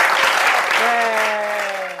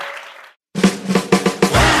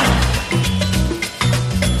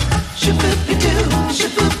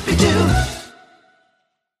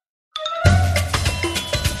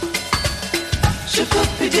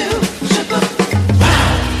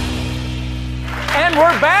 And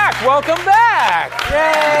we're back. Welcome back.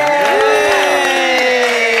 Yay!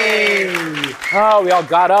 Oh, we all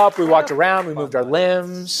got up. We walked around. We moved our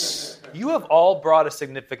limbs. You have all brought a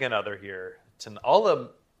significant other here.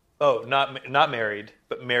 Not married,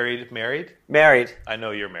 but married. Married. I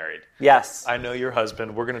know you're married. Yes. I know your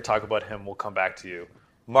husband. We're going to talk about him. We'll come back to you.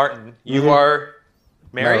 Martin, you are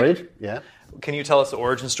married? Yeah. Can you tell us the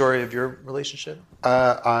origin story of your relationship?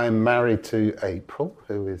 I'm married to April,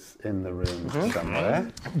 who is in the room somewhere.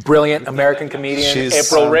 Brilliant American comedian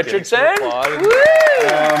April Richardson.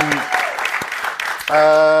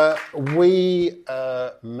 We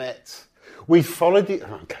met. We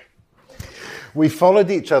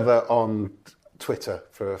followed each other on Twitter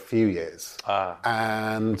for a few years,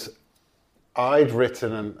 and I'd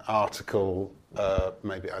written an article.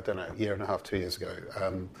 Maybe, I don't know, a year and a half, 2 years ago,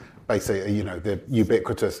 basically, the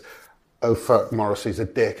ubiquitous "Oh fuck, Morrissey's a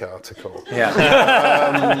dick" article,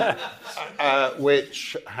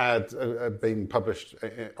 which had been published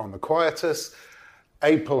on The Quietus.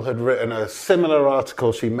 April had written a similar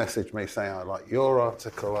article. She messaged me saying, "I like your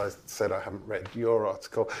article." I said, "I haven't read your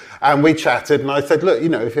article," and we chatted. And I said, "Look,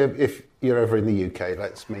 if you're ever in the UK,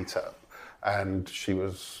 let's meet up." And she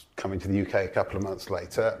was coming to the UK a couple of months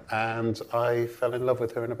later, and I fell in love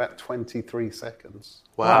with her in about 23 seconds.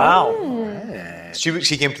 Wow.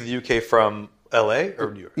 She came to the UK from LA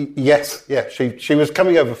or New York? Yes, yeah. She was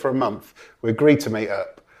coming over for a month. We agreed to meet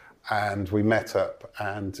up, and we met up,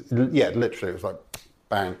 and literally it was like,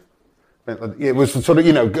 bang. It was sort of,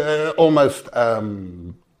 almost...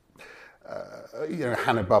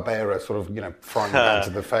 Hanna-Barbera sort of, frying pan to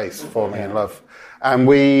the face, falling in love. And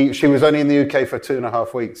she was only in the UK for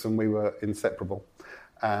 2.5 weeks and we were inseparable.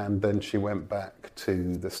 And then she went back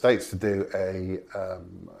to the States to do a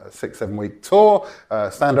 6-7 week tour,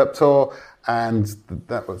 stand-up tour, and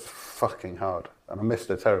that was fucking hard. And I missed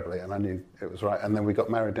her terribly, and I knew it was right. And then we got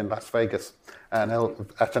married in Las Vegas at an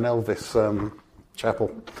Elvis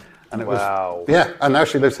chapel. And it was, and now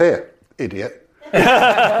she lives here, idiot.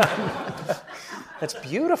 That's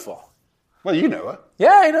beautiful. Well, you know her.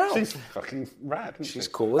 Yeah, I know. She's fucking rad. She's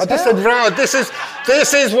cool as hell. I just said rad. This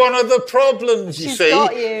is one of the problems, you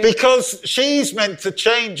see, because she's meant to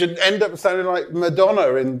change and end up sounding like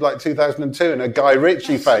Madonna in like 2002 in a Guy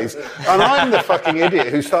Ritchie face, and I'm the fucking idiot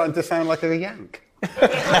who's starting to sound like a Yank.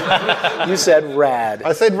 You said rad.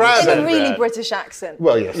 I said rad. In a really British accent.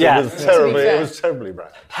 Well, yes, it was terribly. It was terribly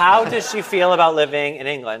rad. How does she feel about living in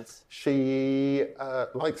England? She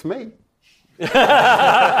likes me. There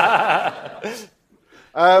are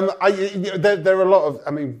a lot of.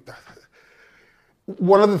 I mean,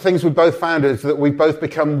 one of the things we both found is that we both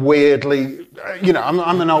become weirdly.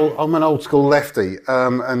 I'm an old school lefty,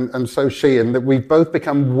 and so she, and that we both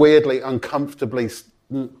become weirdly uncomfortably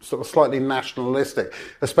sort of slightly nationalistic,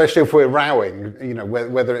 especially if we're rowing.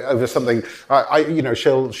 Whether over something.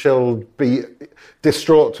 She'll be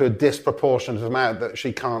distraught to a disproportionate amount that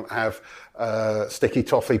she can't have sticky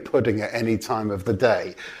toffee pudding at any time of the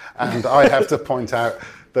day, and I have to point out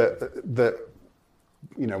that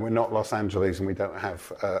we're not Los Angeles and we don't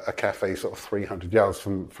have a cafe sort of 300 yards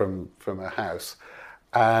from a house,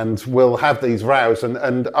 and we'll have these rows,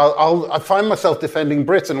 and I find myself defending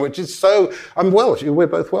Britain, which is so. I'm Welsh. We're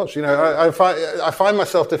both Welsh. I find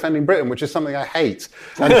myself defending Britain, which is something I hate,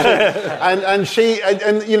 and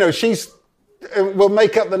she's. we'll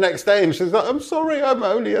make up the next day, and she's like, "I'm sorry, I'm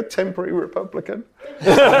only a temporary Republican,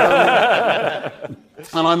 and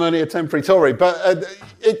I'm only a temporary Tory." But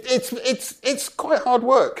it's quite hard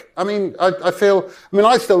work. I mean, I still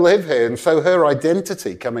live here, and so her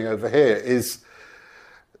identity coming over here has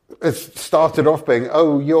started off being,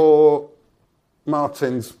 "Oh, you're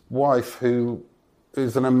Martin's wife, who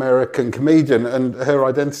is an American comedian," and her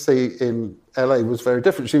identity in LA was very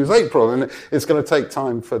different. She was April, and it's going to take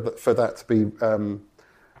time for that to be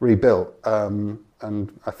rebuilt.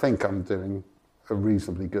 And I think I'm doing a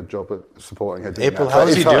reasonably good job at supporting her. April,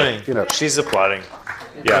 how's she doing? You know, She's applauding.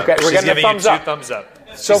 Yeah, Okay, we're she's getting a giving thumbs you up. two thumbs up.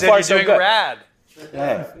 So She far, said so you're doing good. rad.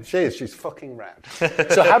 yeah, she is. She's fucking rad.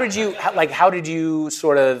 So how did you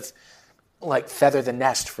sort of like feather the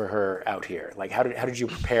nest for her out here? Like how did you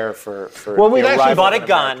prepare for Well, we'd the actually arrival Bought in a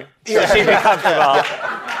gun. America? So she'd be comfortable.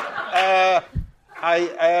 I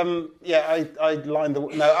lined the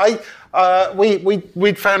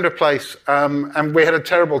we'd found a place, and we had a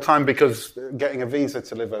terrible time because getting a visa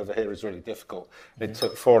to live over here is really difficult. It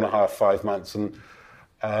took 4.5 months, and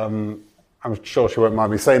I'm sure she won't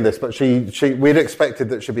mind me saying this, but we'd expected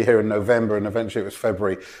that she'd be here in November, and eventually it was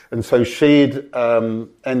February, and so she'd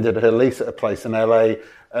ended her lease at a place in LA,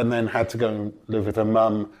 and then had to go and live with her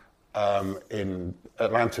mum in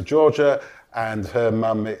Atlanta, Georgia, and her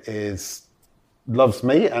mum loves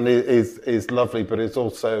me and is lovely, but is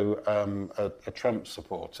also a Trump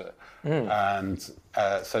supporter. And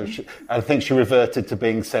so I think she reverted to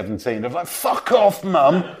being 17. Of like, fuck off,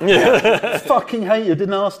 mum. Fucking hate you.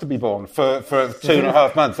 Didn't ask to be born for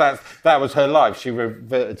 2.5 months. That was her life. She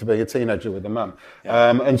reverted to being a teenager with a mum.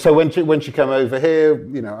 And so when she came over here,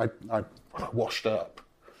 you know, I washed up.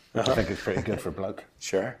 I think it's pretty good for a bloke.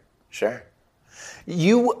 Sure.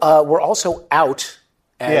 You were also out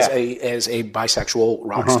as a bisexual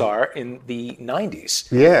rock star in the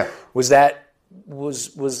 90s. Yeah. Was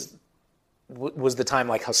the time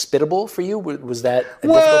like hospitable for you? Was that a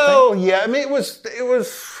difficult thing? Well, yeah. I mean, it was.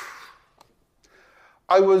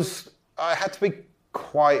 I had to be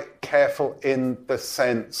quite careful in the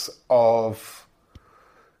sense of,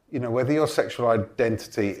 you know, whether your sexual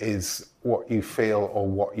identity is what you feel or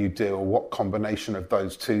what you do, or what combination of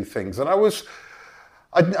those two things. And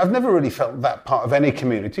I've never really felt that part of any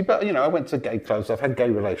community, but, you know, I went to gay clubs, I've had gay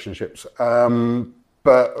relationships.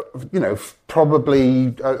 But, you know,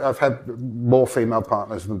 probably I've had more female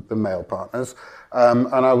partners than male partners.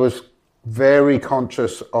 And I was very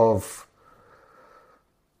conscious of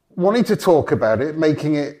wanting to talk about it,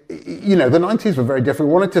 making it, you know, the 90s were very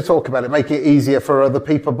different. Wanted to talk about it, making it easier for other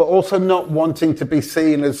people, but also not wanting to be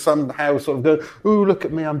seen as somehow sort of go, "Ooh, look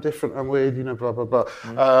at me, I'm different, I'm weird," you know, blah, blah, blah.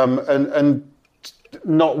 And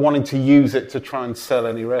not wanting to use it to try and sell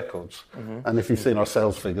any records. And if you've seen our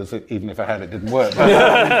sales figures, even if I had, it didn't work.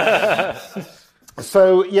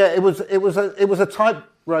 So yeah, it was a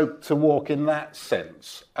tightrope to walk in that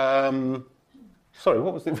sense. Sorry,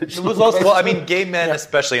 what was the original? It was also, well, I mean, gay men,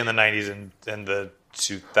 especially in the 90s and the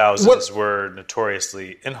 2000s, were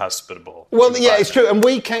notoriously inhospitable. Well, yeah, it's true. And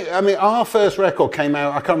our first record came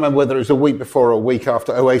out, I can't remember whether it was a week before or a week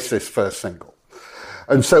after Oasis' first single.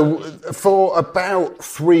 And so for about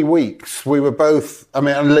 3 weeks, we were both, I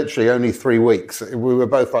mean, literally only 3 weeks, we were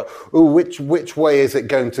both like, "Ooh, which way is it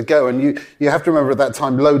going to go?" And you have to remember at that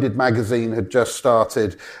time, Loaded magazine had just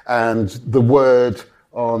started, and The Word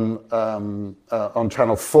on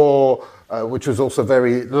Channel 4, which was also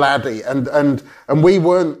very laddie, and we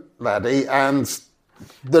weren't laddie, and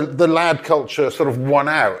the lad culture sort of won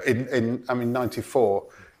out in 94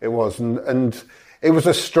 it was, and it was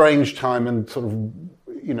a strange time, and sort of,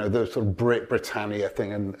 you know, the sort of Britannia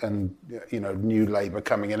thing, and you know, New Labour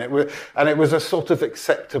coming in. It was a sort of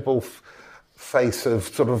acceptable face of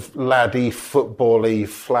sort of laddie, football-y,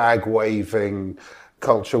 flag-waving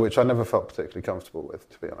culture, which I never felt particularly comfortable with,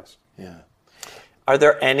 to be honest. Yeah. Are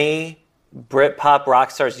there any Britpop rock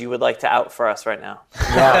stars you would like to out for us right now?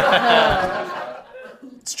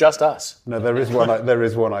 It's just us. No, there is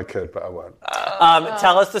one I could, but I won't.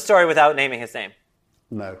 Tell us the story without naming his name.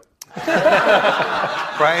 No.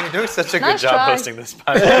 Brian, you're doing such a good Nice job try. hosting this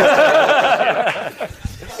podcast.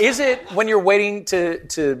 Is it when you're waiting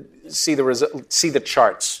to see the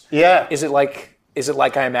charts? Yeah. Is it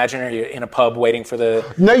like I imagine? Are you in a pub waiting for the?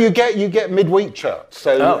 No, you get midweek charts.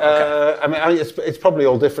 So okay. I mean, it's probably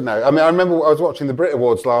all different now. I mean, I remember I was watching the Brit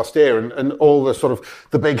Awards last year, and all the sort of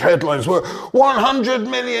the big headlines were 100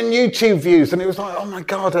 million YouTube views, and it was like, oh my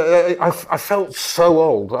god, I felt so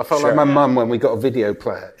old. I felt like my mum when we got a video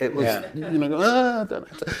player. It was, you know, I don't know.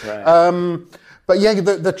 Right. But yeah,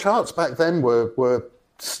 the charts back then were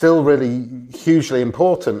still really hugely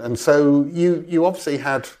important, and so you obviously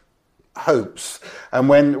had hopes. And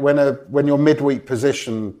when your midweek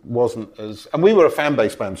position wasn't as, and we were a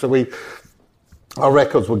fan-based band, so our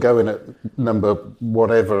records were going at number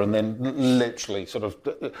whatever, and then literally sort of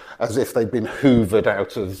as if they'd been hoovered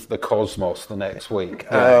out of the cosmos the next week.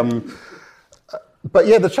 But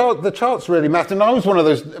yeah, the charts really matter. And I was one of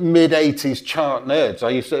those mid-'80s chart nerds.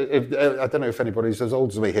 I don't know if anybody's as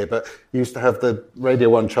old as me here, but used to have the Radio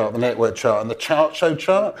 1 chart, the network chart, and the chart show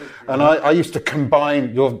chart. And I used to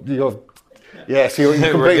combine your yes, you're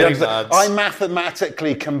completely. I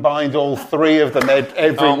mathematically combined all three of them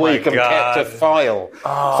every week and kept a file.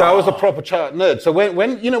 Oh. So I was a proper chart nerd. So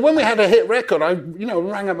when we had a hit record, I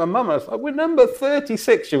rang up my mum. I was like, "We're number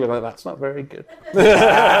 36." She was like, "That's not very good."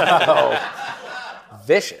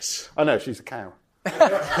 Vicious. I know, she's a cow.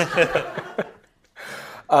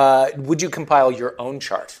 Would you compile your own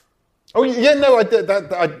chart? Oh, yeah, no, I did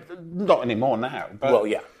that. Not anymore now. But, well,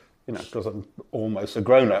 yeah. Because I'm almost a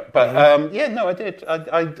grown-up. But, I did.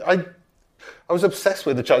 I was obsessed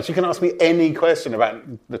with the charts. You can ask me any question about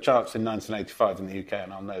the charts in 1985 in the UK,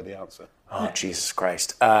 and I'll know the answer. Oh, Jesus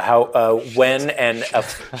Christ. When and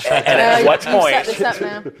at what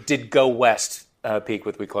point did Go West peak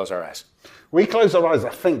with We Close Our Eyes? We Close Our Eyes, I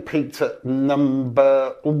think, peaked at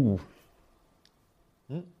number... Ooh.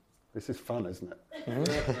 This is fun, isn't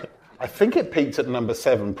it? I think it peaked at number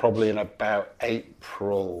 7 probably in about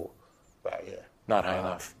April that year. Not high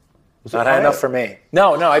enough. Not high enough for me.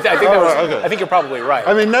 No, I think I think you're probably right.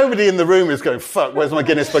 I mean, nobody in the room is going, fuck, where's my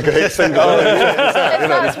Guinness Book of Hits single?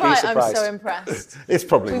 That's why I'm so impressed. It's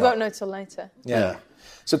probably We won't know till later. Yeah.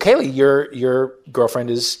 So, Kaylee, your girlfriend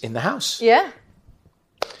is in the house. Yeah.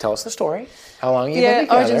 Tell us the story. How long have you been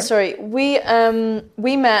together? Origin story. We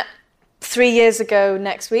met 3 years ago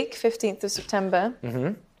next week, 15th of September.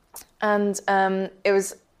 Mm-hmm. And it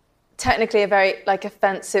was technically a very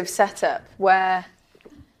offensive setup where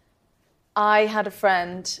I had a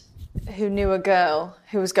friend who knew a girl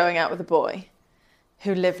who was going out with a boy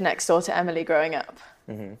who lived next door to Emily growing up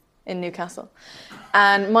in Newcastle.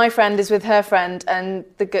 And my friend is with her friend, and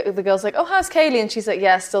the girl's like, "Oh, how's Kaylee?" And she's like,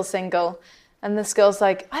 "Yeah, still single." And this girl's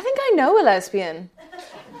like, "I think I know a lesbian.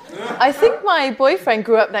 I think my boyfriend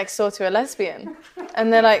grew up next door to a lesbian."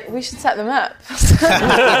 And they're like, "We should set them up."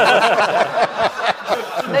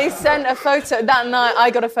 They sent a photo. That night,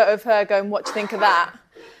 I got a photo of her going, "What do you think of that?"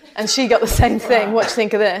 And she got the same thing, "What do you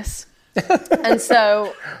think of this?" And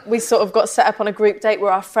so we sort of got set up on a group date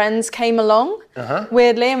where our friends came along,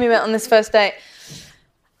 weirdly, and we went on this first date.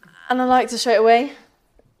 And I liked her straight away.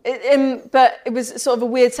 But it was sort of a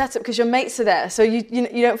weird setup because your mates are there, so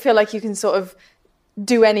you don't feel like you can sort of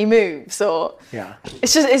do any moves, or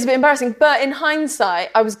it's a bit embarrassing. But in hindsight,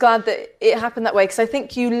 I was glad that it happened that way, because I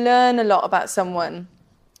think you learn a lot about someone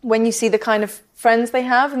when you see the kind of friends they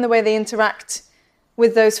have and the way they interact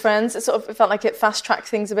with those friends. It felt like it fast-tracked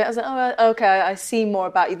things a bit. I was like, "Oh, okay, I see more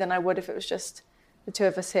about you than I would if it was just the two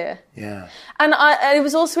of us here." Yeah. And it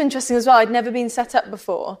was also interesting as well. I'd never been set up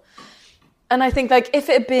before. And I think if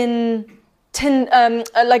it had been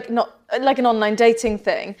like an online dating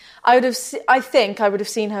thing, I think I would have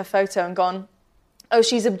seen her photo and gone, "Oh,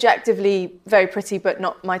 she's objectively very pretty, but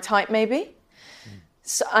not my type, maybe."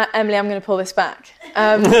 So, Emily, I'm going to pull this back.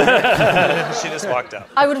 She just walked out.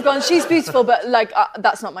 I would have gone, "She's beautiful, but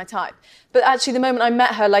that's not my type." But actually, the moment I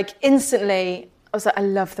met her, instantly, I was like, "I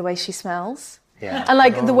love the way she smells." Yeah.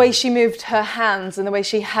 And the way she moved her hands and the way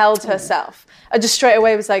she held herself, I just straight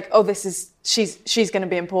away was like, "Oh, she's going to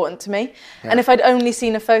be important to me." Yeah. And if I'd only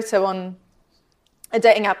seen a photo on a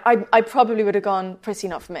dating app, I probably would have gone, "Pretty,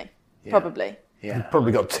 not for me." Yeah. Probably. Yeah. You've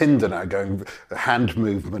probably got Tinder now going, hand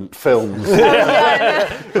movement films.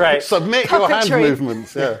 Right. Submit your hand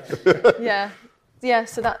movements. Yeah. Yeah.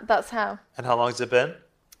 So that's how. And how long has it been?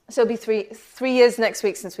 So it'll be 3 years next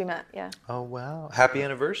week since we met. Yeah. Oh wow! Happy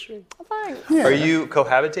anniversary. Oh, thanks. Yeah. Are you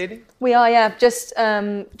cohabitating? We are. Yeah. Just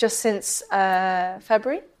since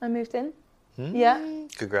February, I moved in. Yeah.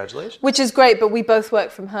 Congratulations. Which is great, but we both work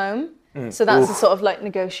from home, so that's a sort of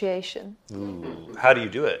negotiation. Ooh. How do you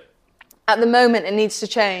do it? At the moment, it needs to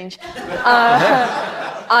change.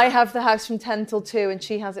 I have the house from 10 till 2, and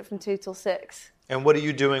she has it from 2 till 6. And what are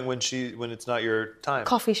you doing when it's not your time?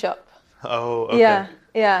 Coffee shop. Oh, okay.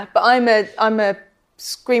 Yeah. But I'm a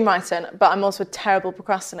screenwriter, but I'm also a terrible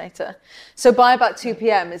procrastinator. So by about 2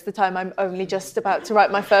 p.m. is the time I'm only just about to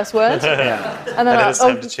write my first word. And then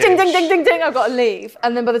ding, ding, ding, ding, ding, I've got to leave.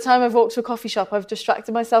 And then by the time I've walked to a coffee shop, I've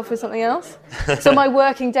distracted myself with something else. So my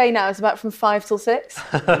working day now is about from 5 till 6.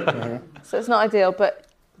 So it's not ideal, but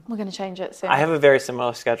we're going to change it soon. I have a very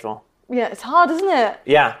similar schedule. Yeah, it's hard, isn't it?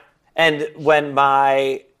 Yeah. And when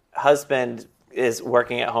my husband is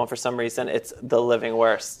working at home for some reason, it's the living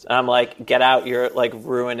worst. And I'm like, get out, you're like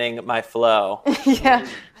ruining my flow. Yeah.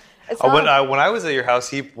 When I was at your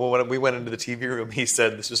house, when we went into the TV room, he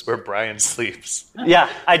said this is where Brian sleeps. Yeah,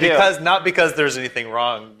 I do. Not because there's anything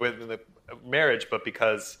wrong with the marriage, but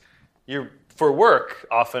because you're, for work,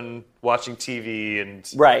 often watching TV and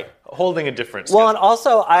holding a different schedule. Well, and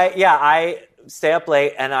also, I stay up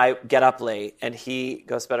late and I get up late, and he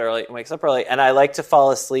goes to bed early and wakes up early, and I like to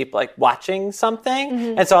fall asleep like watching something.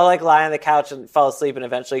 Mm-hmm. And so I like lie on the couch and fall asleep and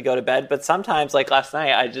eventually go to bed. But sometimes, like last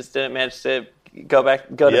night, I just didn't manage to go to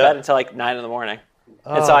bed until like 9 a.m.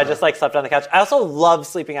 And so I just like slept on the couch. I also love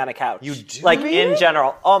sleeping on a couch. You do? Like in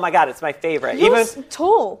general. Oh my God, it's my favorite. You're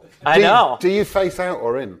tall. I know. Do you face out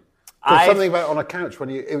or in? There's something about on a couch when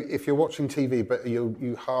if you're watching TV but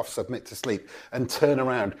you half submit to sleep and turn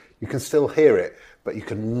around, you can still hear it, but you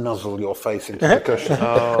can nuzzle your face into the cushion.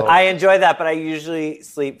 I enjoy that, but I usually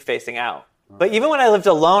sleep facing out. But even when I lived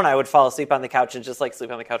alone, I would fall asleep on the couch and just like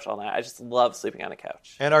sleep on the couch all night. I just love sleeping on a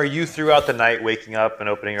couch. And are you throughout the night waking up and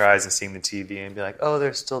opening your eyes and seeing the TV and be like, oh,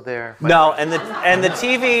 they're still there? No, and the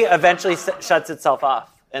TV eventually shuts itself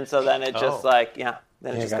off, and so then it just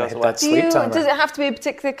then it just goes away. Does it have to be a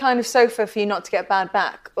particular kind of sofa for you not to get bad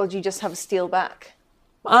back, or do you just have a steel back?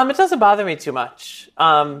 It doesn't bother me too much.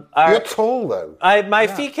 You're tall though. My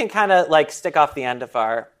feet can kind of like stick off the end of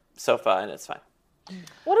our sofa, and it's fine.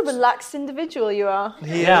 What a relaxed individual you are.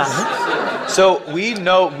 Yeah. So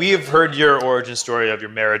we've heard your origin story of your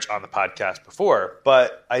marriage on the podcast before,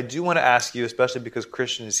 but I do want to ask you, especially because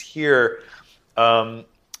Christian is here,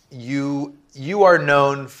 you are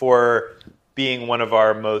known for being one of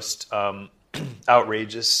our most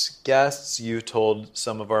outrageous guests. You told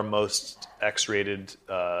some of our most X-rated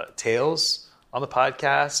tales on the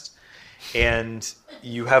podcast. And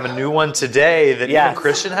you have a new one today that even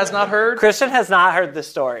Christian has not heard? Christian has not heard the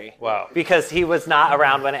story. Wow. Because he was not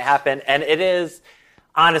around when it happened. And it is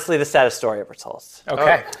honestly the saddest story ever told.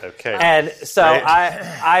 Okay. Oh, okay. And so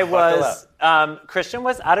I was, Christian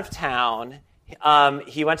was out of town.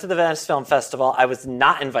 He went to the Venice Film Festival. I was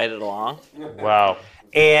not invited along. Wow.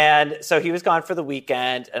 And so he was gone for the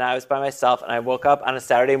weekend, and I was by myself, and I woke up on a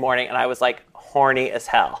Saturday morning, and I was like horny as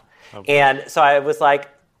hell. Okay. And so I was like,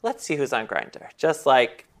 let's see who's on Grindr. Just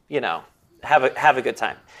like, have a good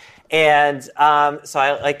time. And so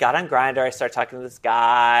I like got on Grindr. I started talking to this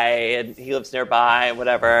guy, and he lives nearby and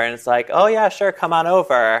whatever. And it's like, oh yeah, sure, come on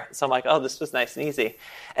over. So I'm like, oh, this was nice and easy.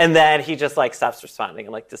 And then he just like stops responding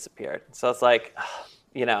and like disappeared. So it's like,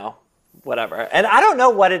 whatever. And I don't know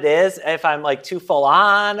what it is, if I'm like too full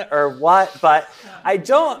on or what, but I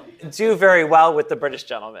don't do very well with the British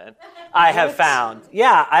gentlemen. I have found.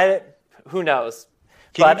 Yeah, who knows?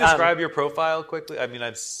 Can you describe your profile quickly? I mean,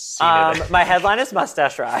 I've seen it. My headline is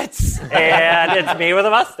Mustache Rides, and it's me with a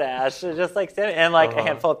mustache, just like standing, and like a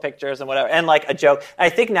handful of pictures and whatever, and like a joke. I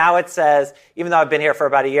think now it says, even though I've been here for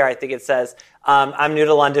about a year, I think it says, "I'm new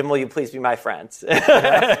to London. Will you please be my friend?"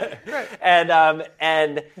 Right.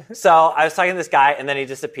 And so I was talking to this guy, and then he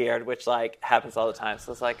disappeared, which like happens all the time.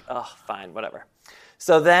 So it's like, oh, fine, whatever.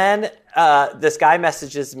 So then this guy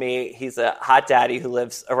messages me. He's a hot daddy who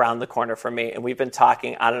lives around the corner from me, and we've been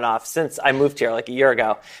talking on and off since I moved here like a year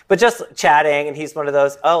ago. But just chatting, and he's one of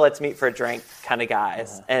those, oh, let's meet for a drink kind of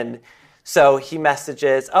guys. Uh-huh. And so he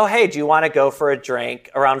messages, oh, hey, do you want to go for a drink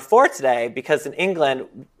around 4 today? Because in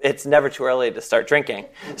England, it's never too early to start drinking.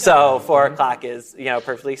 So 4 o'clock is,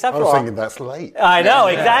 perfectly acceptable. I was thinking that's late. I know,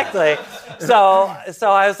 exactly. So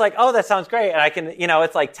I was like, oh, that sounds great. And I can,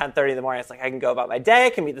 it's like 10:30 in the morning. It's like, I can go about my day. I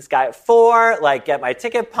can meet this guy at 4, like get my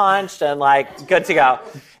ticket punched and like good to go.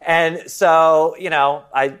 And so,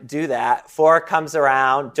 I do that. 4 comes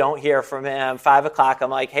around, don't hear from him. 5 o'clock, I'm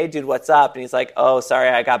like, hey, dude, what's up? And he's like, oh, sorry,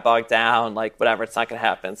 I got bogged down. Like, whatever, it's not going to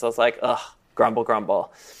happen. So I was like, ugh,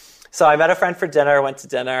 grumble. So I met a friend for dinner, went to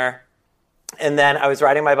dinner. And then I was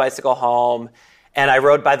riding my bicycle home, and I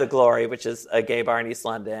rode by The Glory, which is a gay bar in East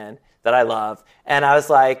London that I love. And I was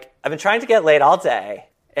like, I've been trying to get laid all day.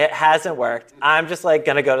 It hasn't worked. I'm just like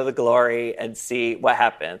going to go to The Glory and see what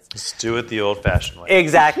happens. Just do it the old-fashioned way.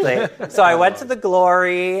 Exactly. So I went to The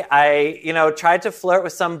Glory. I, tried to flirt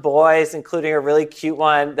with some boys, including a really cute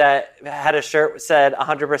one that had a shirt that said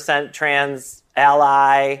 100% trans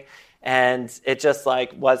ally. And it just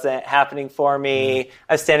like wasn't happening for me.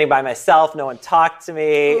 I was standing by myself. No one talked to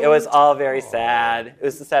me. It was all very sad. It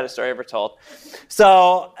was the saddest story ever told.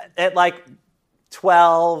 So at like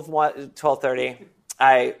 12:30,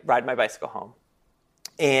 I ride my bicycle home.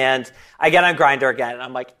 And I get on Grindr again, and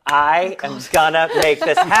I'm like, I am gonna make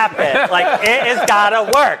this happen. Like, it has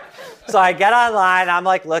gotta work. So I get online, I'm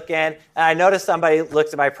like looking, and I noticed somebody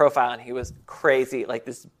looked at my profile, and he was crazy, like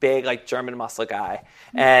this big, like German muscle guy.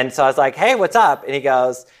 And so I was like, hey, what's up? And he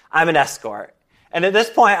goes, I'm an escort. And at this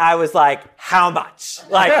point, I was like, how much?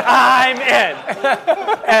 Like, I'm in.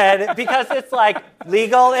 And because it's like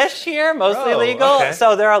legal-ish here, mostly legal, okay.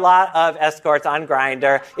 So there are a lot of escorts on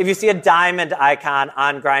Grindr. If you see a diamond icon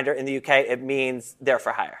on Grindr in the UK, it means they're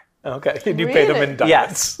for hire. Okay, and you pay them in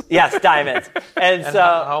diamonds. Yes, diamonds. And so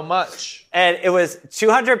how much? And it was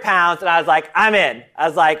 200 pounds, and I was like, I'm in. I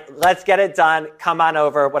was like, let's get it done. Come on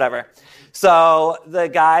over, whatever. So the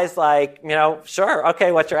guy's like, sure,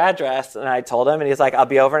 okay, what's your address? And I told him, and he's like, I'll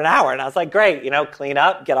be over in an hour. And I was like, great, clean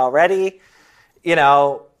up, get all ready,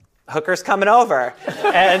 hooker's coming over.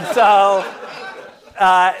 And so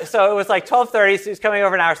it was like 12:30, so he was coming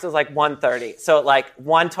over an hour, so it was like 1:30. So at like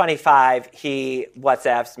 1:25, he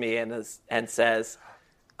WhatsApps me and says,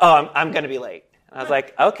 oh, I'm going to be late. And I was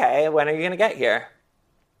like, okay, when are you going to get here?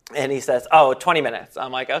 And he says, 20 minutes.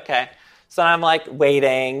 I'm like, okay. So I'm like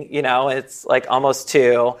waiting, it's like almost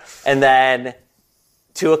 2. And then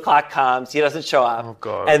 2 o'clock comes, he doesn't show up. Oh,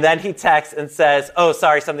 God. And then he texts and says, oh,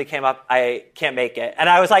 sorry, something came up, I can't make it. And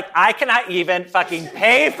I was like, I cannot even fucking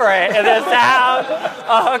pay for it in this town.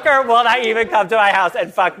 A hooker will not even come to my house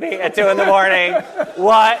and fuck me at 2 in the morning.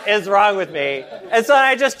 What is wrong with me? And so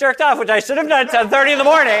I just jerked off, which I should have done at 10:30 in the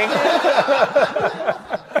morning.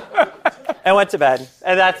 And went to bed.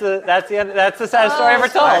 And that's the end. That's the saddest story ever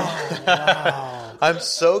told. Wow. I'm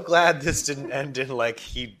so glad this didn't end in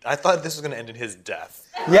I thought this was going to end in his death.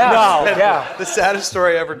 Yeah. No. Yeah. The saddest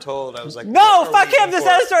story ever told. I was like, no, fuck him. The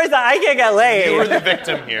saddest story is that I can't get laid. You were the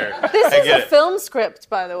victim here. This is a film script,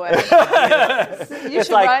 by the way. You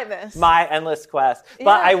should write this. My endless quest.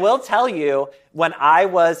 But I will tell you, when I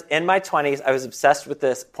was in my 20s, I was obsessed with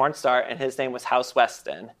this porn star, and his name was House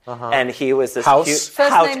Weston. And he was this House? cute...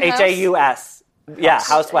 First House, name House? H-A-U-S. Yeah,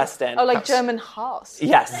 House Weston. Oh, like German Haus.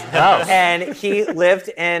 Yes. House. And he lived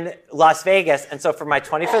in Las Vegas. And so for my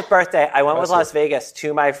 25th birthday, I went with Las Vegas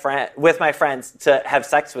with my friends to have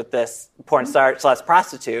sex with this porn star /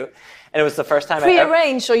 prostitute. And it was the first time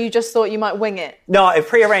Pre-arranged, or you just thought you might wing it? No, it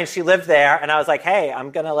pre-arranged. She lived there, and I was like, hey,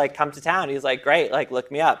 I'm going to come to town. He's like, great,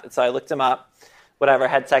 look me up. And so I looked him up. Whatever,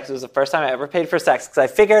 had sex. It was the first time I ever paid for sex because I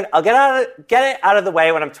figured I'll get it out of the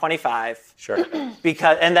way when I'm 25. Sure.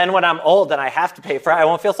 And then when I'm old and I have to pay for it, I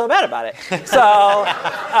won't feel so bad about it. So,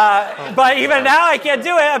 but even now I can't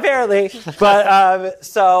do it apparently. But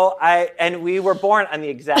and we were born on the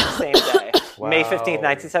exact same day, wow. May 15th,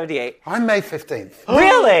 1978. I'm May 15th.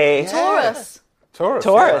 Really? Yeah. Taurus,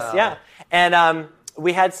 wow. Yeah. And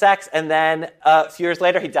we had sex, and then a few years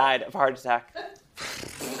later he died of a heart attack.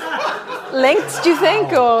 Linked, do you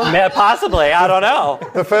think, or possibly? I don't know.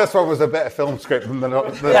 The first one was a better film script than the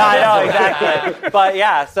yeah, I know exactly. But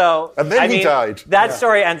yeah, so and then he died. That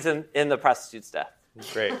story ends in the prostitute's death.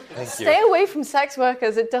 Great, thank you. Stay away from sex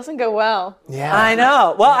workers. It doesn't go well. Yeah, I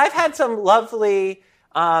know. Well, I've had some lovely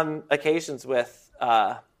occasions with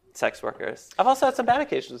sex workers. I've also had some bad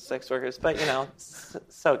occasions with sex workers, but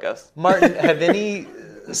so it goes. Martin, have any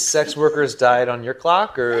sex workers died on your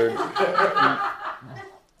clock, or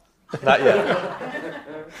not yet?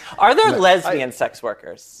 Are there lesbian sex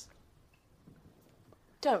workers?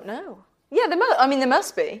 Don't know. Yeah, there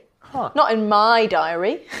must be. Huh. Not in my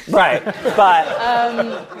diary. Right, but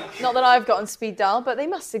not that I've got on speed dial, but they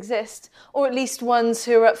must exist, or at least ones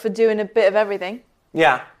who are up for doing a bit of everything.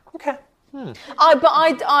 Yeah. Okay.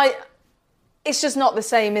 It's just not the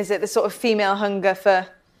same, is it? The sort of female hunger for...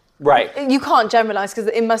 Right. You can't generalise because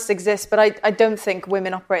it must exist, but I don't think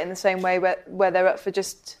women operate in the same way where they're up for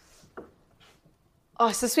just... Oh,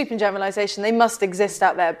 it's a sweeping generalisation. They must exist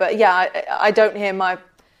out there. But yeah, I don't hear my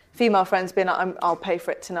female friends being like, I'll pay for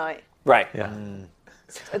it tonight. Right. Yeah. I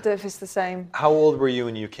don't know if it's the same. How old were you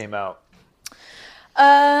when you came out?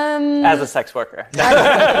 As a sex worker.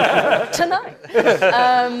 Tonight.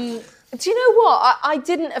 Do you know what? I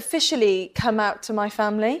didn't officially come out to my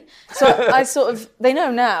family. So I they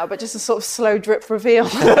know now, but just a sort of slow drip reveal.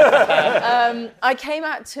 I came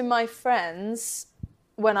out to my friends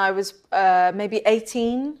when I was maybe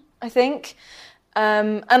 18, I think.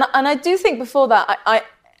 And I do think before that, I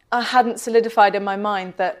hadn't solidified in my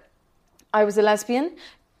mind that I was a lesbian.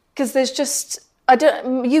 Because there's just...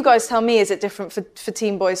 you guys tell me, is it different for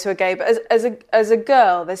teen boys who are gay? But as a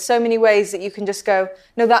girl, there's so many ways that you can just go,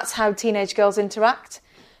 no, that's how teenage girls interact.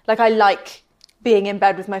 Like, I like being in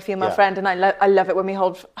bed with my female friend, and I love it when we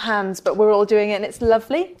hold hands, but we're all doing it and it's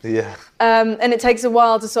lovely. Yeah. And it takes a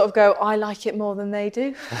while to sort of go, I like it more than they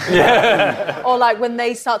do. Or like when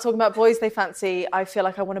they start talking about boys they fancy, I feel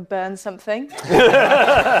like I want to burn something. So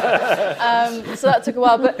that took a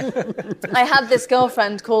while, but I had this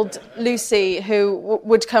girlfriend called Lucy who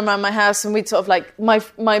would come around my house, and we'd sort of like, my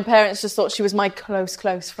parents just thought she was my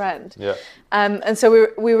close friend. Yeah. And so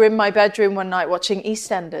we were in my bedroom one night watching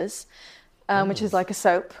EastEnders, which is like a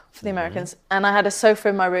soap for the Americans. And I had a sofa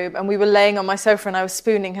in my room, and we were laying on my sofa, and I was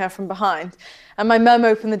spooning her from behind. And my mum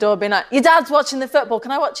opened the door being like, your dad's watching the football,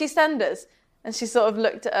 can I watch EastEnders? And she sort of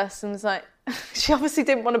looked at us and was like, she obviously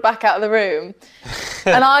didn't want to back out of the room.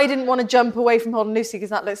 And I didn't want to jump away from holding Lucy because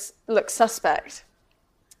that looks suspect.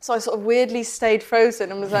 So I sort of weirdly stayed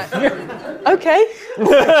frozen and was like, okay.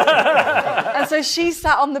 And so she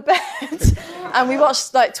sat on the bed, and we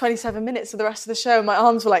watched like 27 minutes of the rest of the show, and my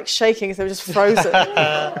arms were like shaking because they were just frozen.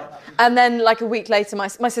 And then like a week later, my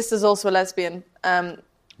sister's also a lesbian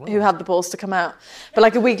who had the balls to come out. But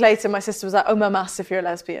like a week later, my sister was like, oh, Mum asked if you're a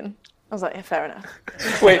lesbian. I was like, yeah, fair enough.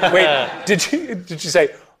 Wait, did you say,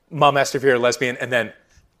 Mum asked if you're a lesbian, and then...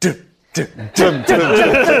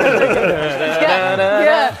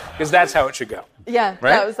 Yeah. Because that's how it should go. Yeah,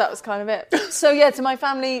 right? that was kind of it. So yeah, to my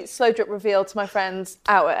family, slow drip reveal. To my friends,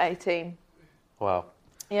 out at 18. Wow.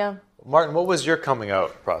 Yeah. Martin, what was your coming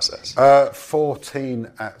out process?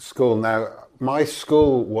 14 at school. Now, my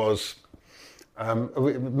school was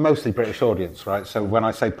mostly British audience, right? So when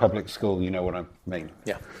I say public school, you know what I mean.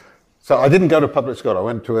 Yeah. So I didn't go to public school. I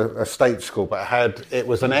went to a state school, but it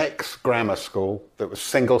was an ex-grammar school that was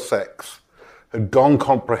single sex, had gone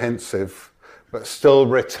comprehensive, but still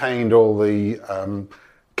retained all the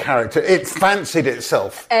character. It fancied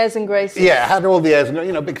itself. Airs and graces. Yeah, it had all the airs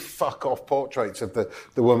and, big fuck-off portraits of the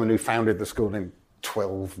woman who founded the school in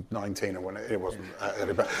 1219 or when it wasn't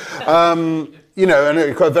early, but, and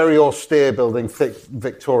it got a very austere building, thick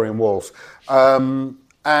Victorian walls.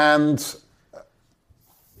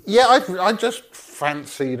 Yeah, I just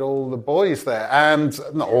fancied all the boys there, and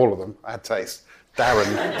not all of them. I had taste.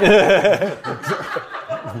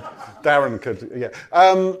 Darren could, yeah.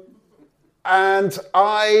 And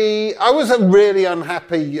I was a really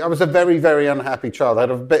unhappy. I was a very, very unhappy child. I had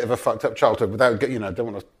a bit of a fucked up childhood. Without, don't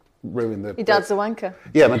want to ruin the. Your dad's a wanker.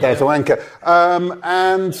 Yeah, my dad's a wanker.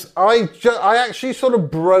 And I actually sort of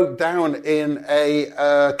broke down in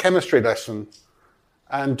a chemistry lesson.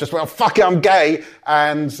 And just went, fuck it, I'm gay.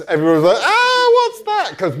 And everyone was like, what's that?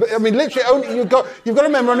 Because, literally, you've got to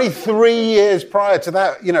remember, only 3 years prior to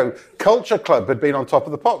that, Culture Club had been on Top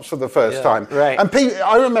of the Pops for the first time. Right. And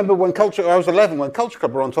I remember I was 11, when Culture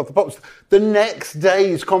Club were on Top of the Pops, the next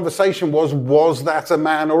day's conversation was that a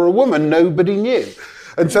man or a woman? Nobody knew.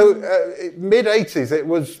 And so, mid-80s, it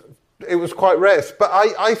was quite rare. But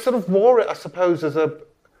I sort of wore it, I suppose, as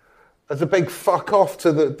a big fuck off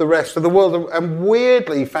to the rest of the world, and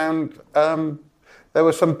weirdly found there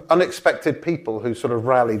were some unexpected people who sort of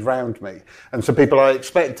rallied round me, and some people I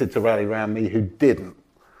expected to rally round me who didn't.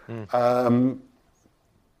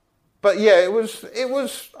 But yeah, it was.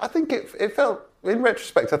 I think it felt, in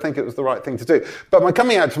retrospect, I think it was the right thing to do. But my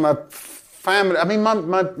coming out to my family,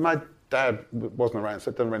 my dad wasn't around,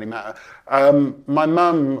 so it doesn't really matter.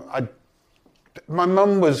 My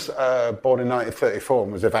mum was born in 1934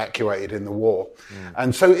 and was evacuated in the war.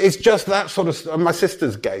 And so it's just that sort of... My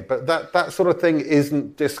sister's gay, but that sort of thing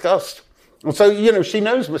isn't discussed. And so, she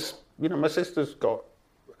knows, my sister's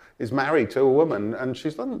is married to a woman, and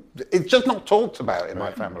it's just not talked about in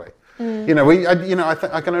my family. I can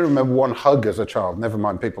only remember one hug as a child, never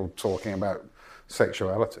mind people talking about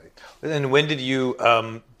sexuality. And when did you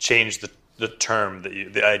change the term,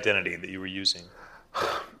 the identity that you were using?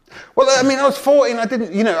 Well, I was 14. I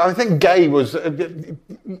didn't, I think gay was,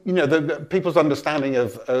 the people's understanding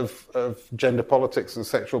of gender politics and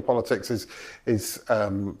sexual politics is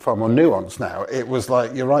far more nuanced now. It was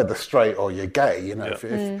like, you're either straight or you're gay.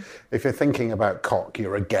 If you're thinking about cock,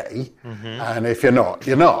 you're a gay, and if you're not,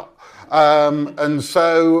 you're not. And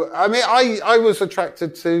so, I was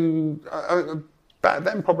attracted to, back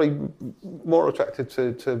then probably more attracted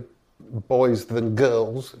to boys than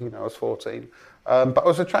girls. I was 14. But I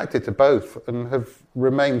was attracted to both and have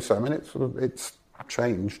remained so. It's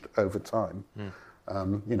changed over time.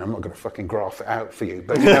 I'm not going to fucking graph it out for you,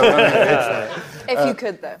 but if you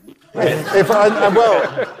could, though.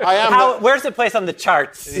 I am. Where's the place on the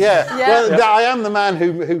charts? Yeah. Well, I am the man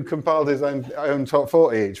who compiled his own top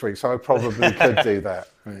 40 each week, so I probably could do that.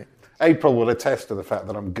 Right. April will attest to the fact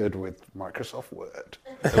that I'm good with Microsoft Word.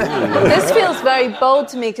 This feels very bold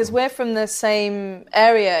to me because we're from the same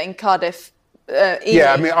area in Cardiff,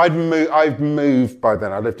 Yeah, I mean, I've moved by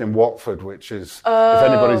then. I lived in Watford, which is, if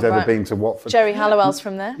anybody's ever been to Watford. Jerry Halliwell's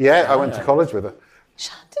from there. Yeah, I went to college with her.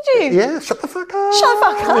 Did you? Yeah, shut the fuck up. Shut the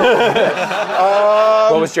fuck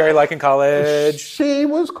up. What was Jerry like in college? She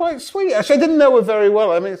was quite sweet. Actually, I didn't know her very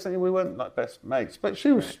well. I mean, we weren't like best mates, but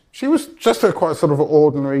she was just a quite sort of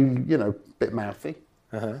ordinary, bit mouthy.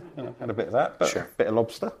 Had a bit of that, but a bit of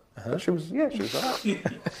lobster. But she was all right.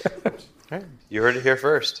 You heard it here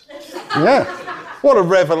first. Yeah. What a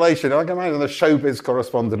revelation. I can imagine the showbiz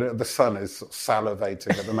correspondent at The Sun is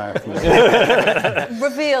salivating at the mouth.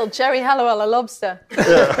 Revealed, Jerry Halliwell, a lobster.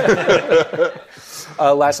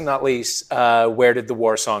 Last but not least, where did the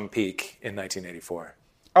War Song peak in 1984?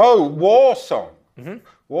 Oh, War Song. Mm-hmm.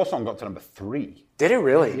 War Song got to number 3. Did it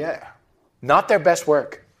really? Yeah. Not their best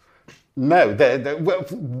work. No,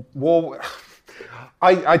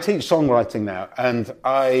 I teach songwriting now, and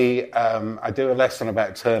I do a lesson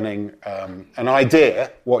about turning an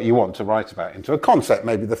idea, what you want to write about, into a concept,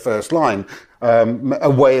 maybe the first line, a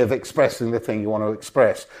way of expressing the thing you want to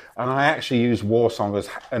express. And I actually use War Song as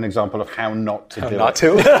an example of how not to do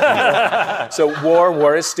it. So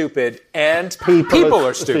war is stupid, and people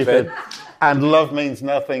are stupid. And love means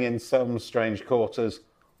nothing in some strange quarters.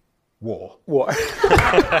 War.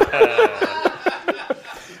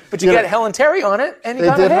 But you get Helen Terry on it, and you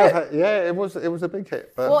got a hit. It was a big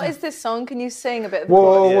hit. But what is this song? Can you sing a bit of the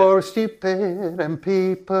War is stupid, and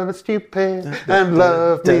people are stupid, and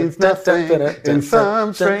love means nothing in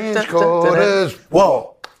some strange quarters.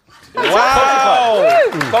 War. Wow!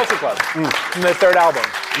 Culture Club. From their third album.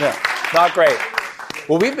 Yeah. Not great.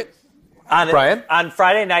 Well, we've been... Brian? On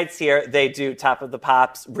Friday nights here, they do Top of the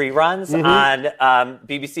Pops reruns on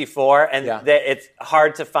BBC4, and it's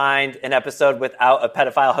hard to find an episode without a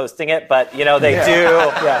pedophile hosting it, but,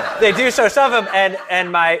 they do show some of them, and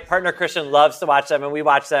my partner Christian loves to watch them, and we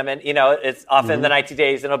watch them, and, it's often the 90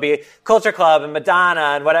 Days, and it'll be Culture Club and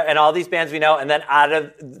Madonna and whatever, and all these bands we know, and then out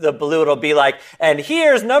of the blue, it'll be like, and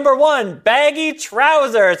here's number 1, Baggy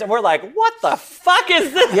Trousers, and we're like, what the fuck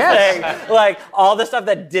is this thing? Like, all the stuff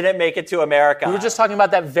that didn't make it to America. We were just talking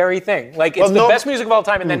about that very thing. Like, it's the best music of all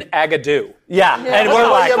time, and then Agadoo. Yeah. And we're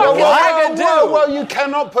like, well, you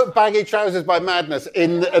cannot put Baggy Trousers by Madness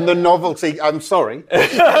in the novelty. I'm sorry.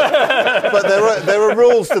 But there are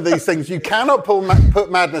rules to these things. You cannot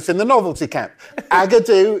put Madness in the novelty camp.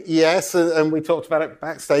 Agadoo, yes, and we talked about it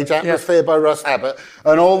backstage, Atmosphere by Russ Abbott,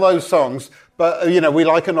 and all those songs. But, we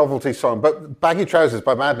like a novelty song. But Baggy Trousers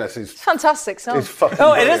by Madness is... Fantastic song. It's fucking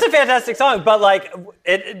it is a fantastic song, but,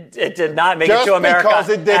 it did not make it to America just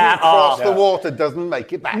because it didn't cross the water doesn't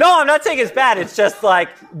make it back. No, I'm not saying it's bad. It's just,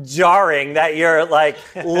 jarring that you're,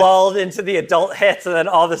 lulled into the adult hits, and then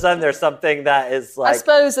all of a sudden there's something that is, I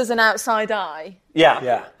suppose as an outside eye...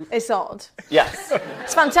 Yeah. It's odd. Yes.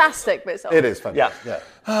 It's fantastic, but it's odd. It is fantastic. Yeah.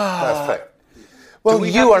 That's fair. Well,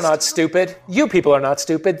 you are not stupid. You people are not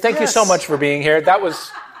stupid. Thank you so much for being here. That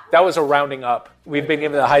was a rounding up. We've been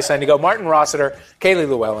given the high sign to go. Martin Rossiter, Kaylee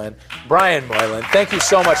Llewellyn, Brian Moylan, thank you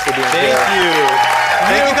so much for being here.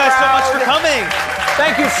 Thank you guys so much for coming.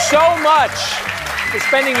 Thank you so much for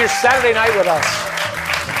spending your Saturday night with us.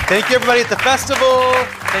 Thank you, everybody at the festival.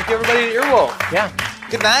 Thank you, everybody at Earwolf. Yeah.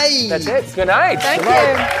 Good night. That's it. Good night. Thank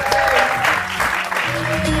you.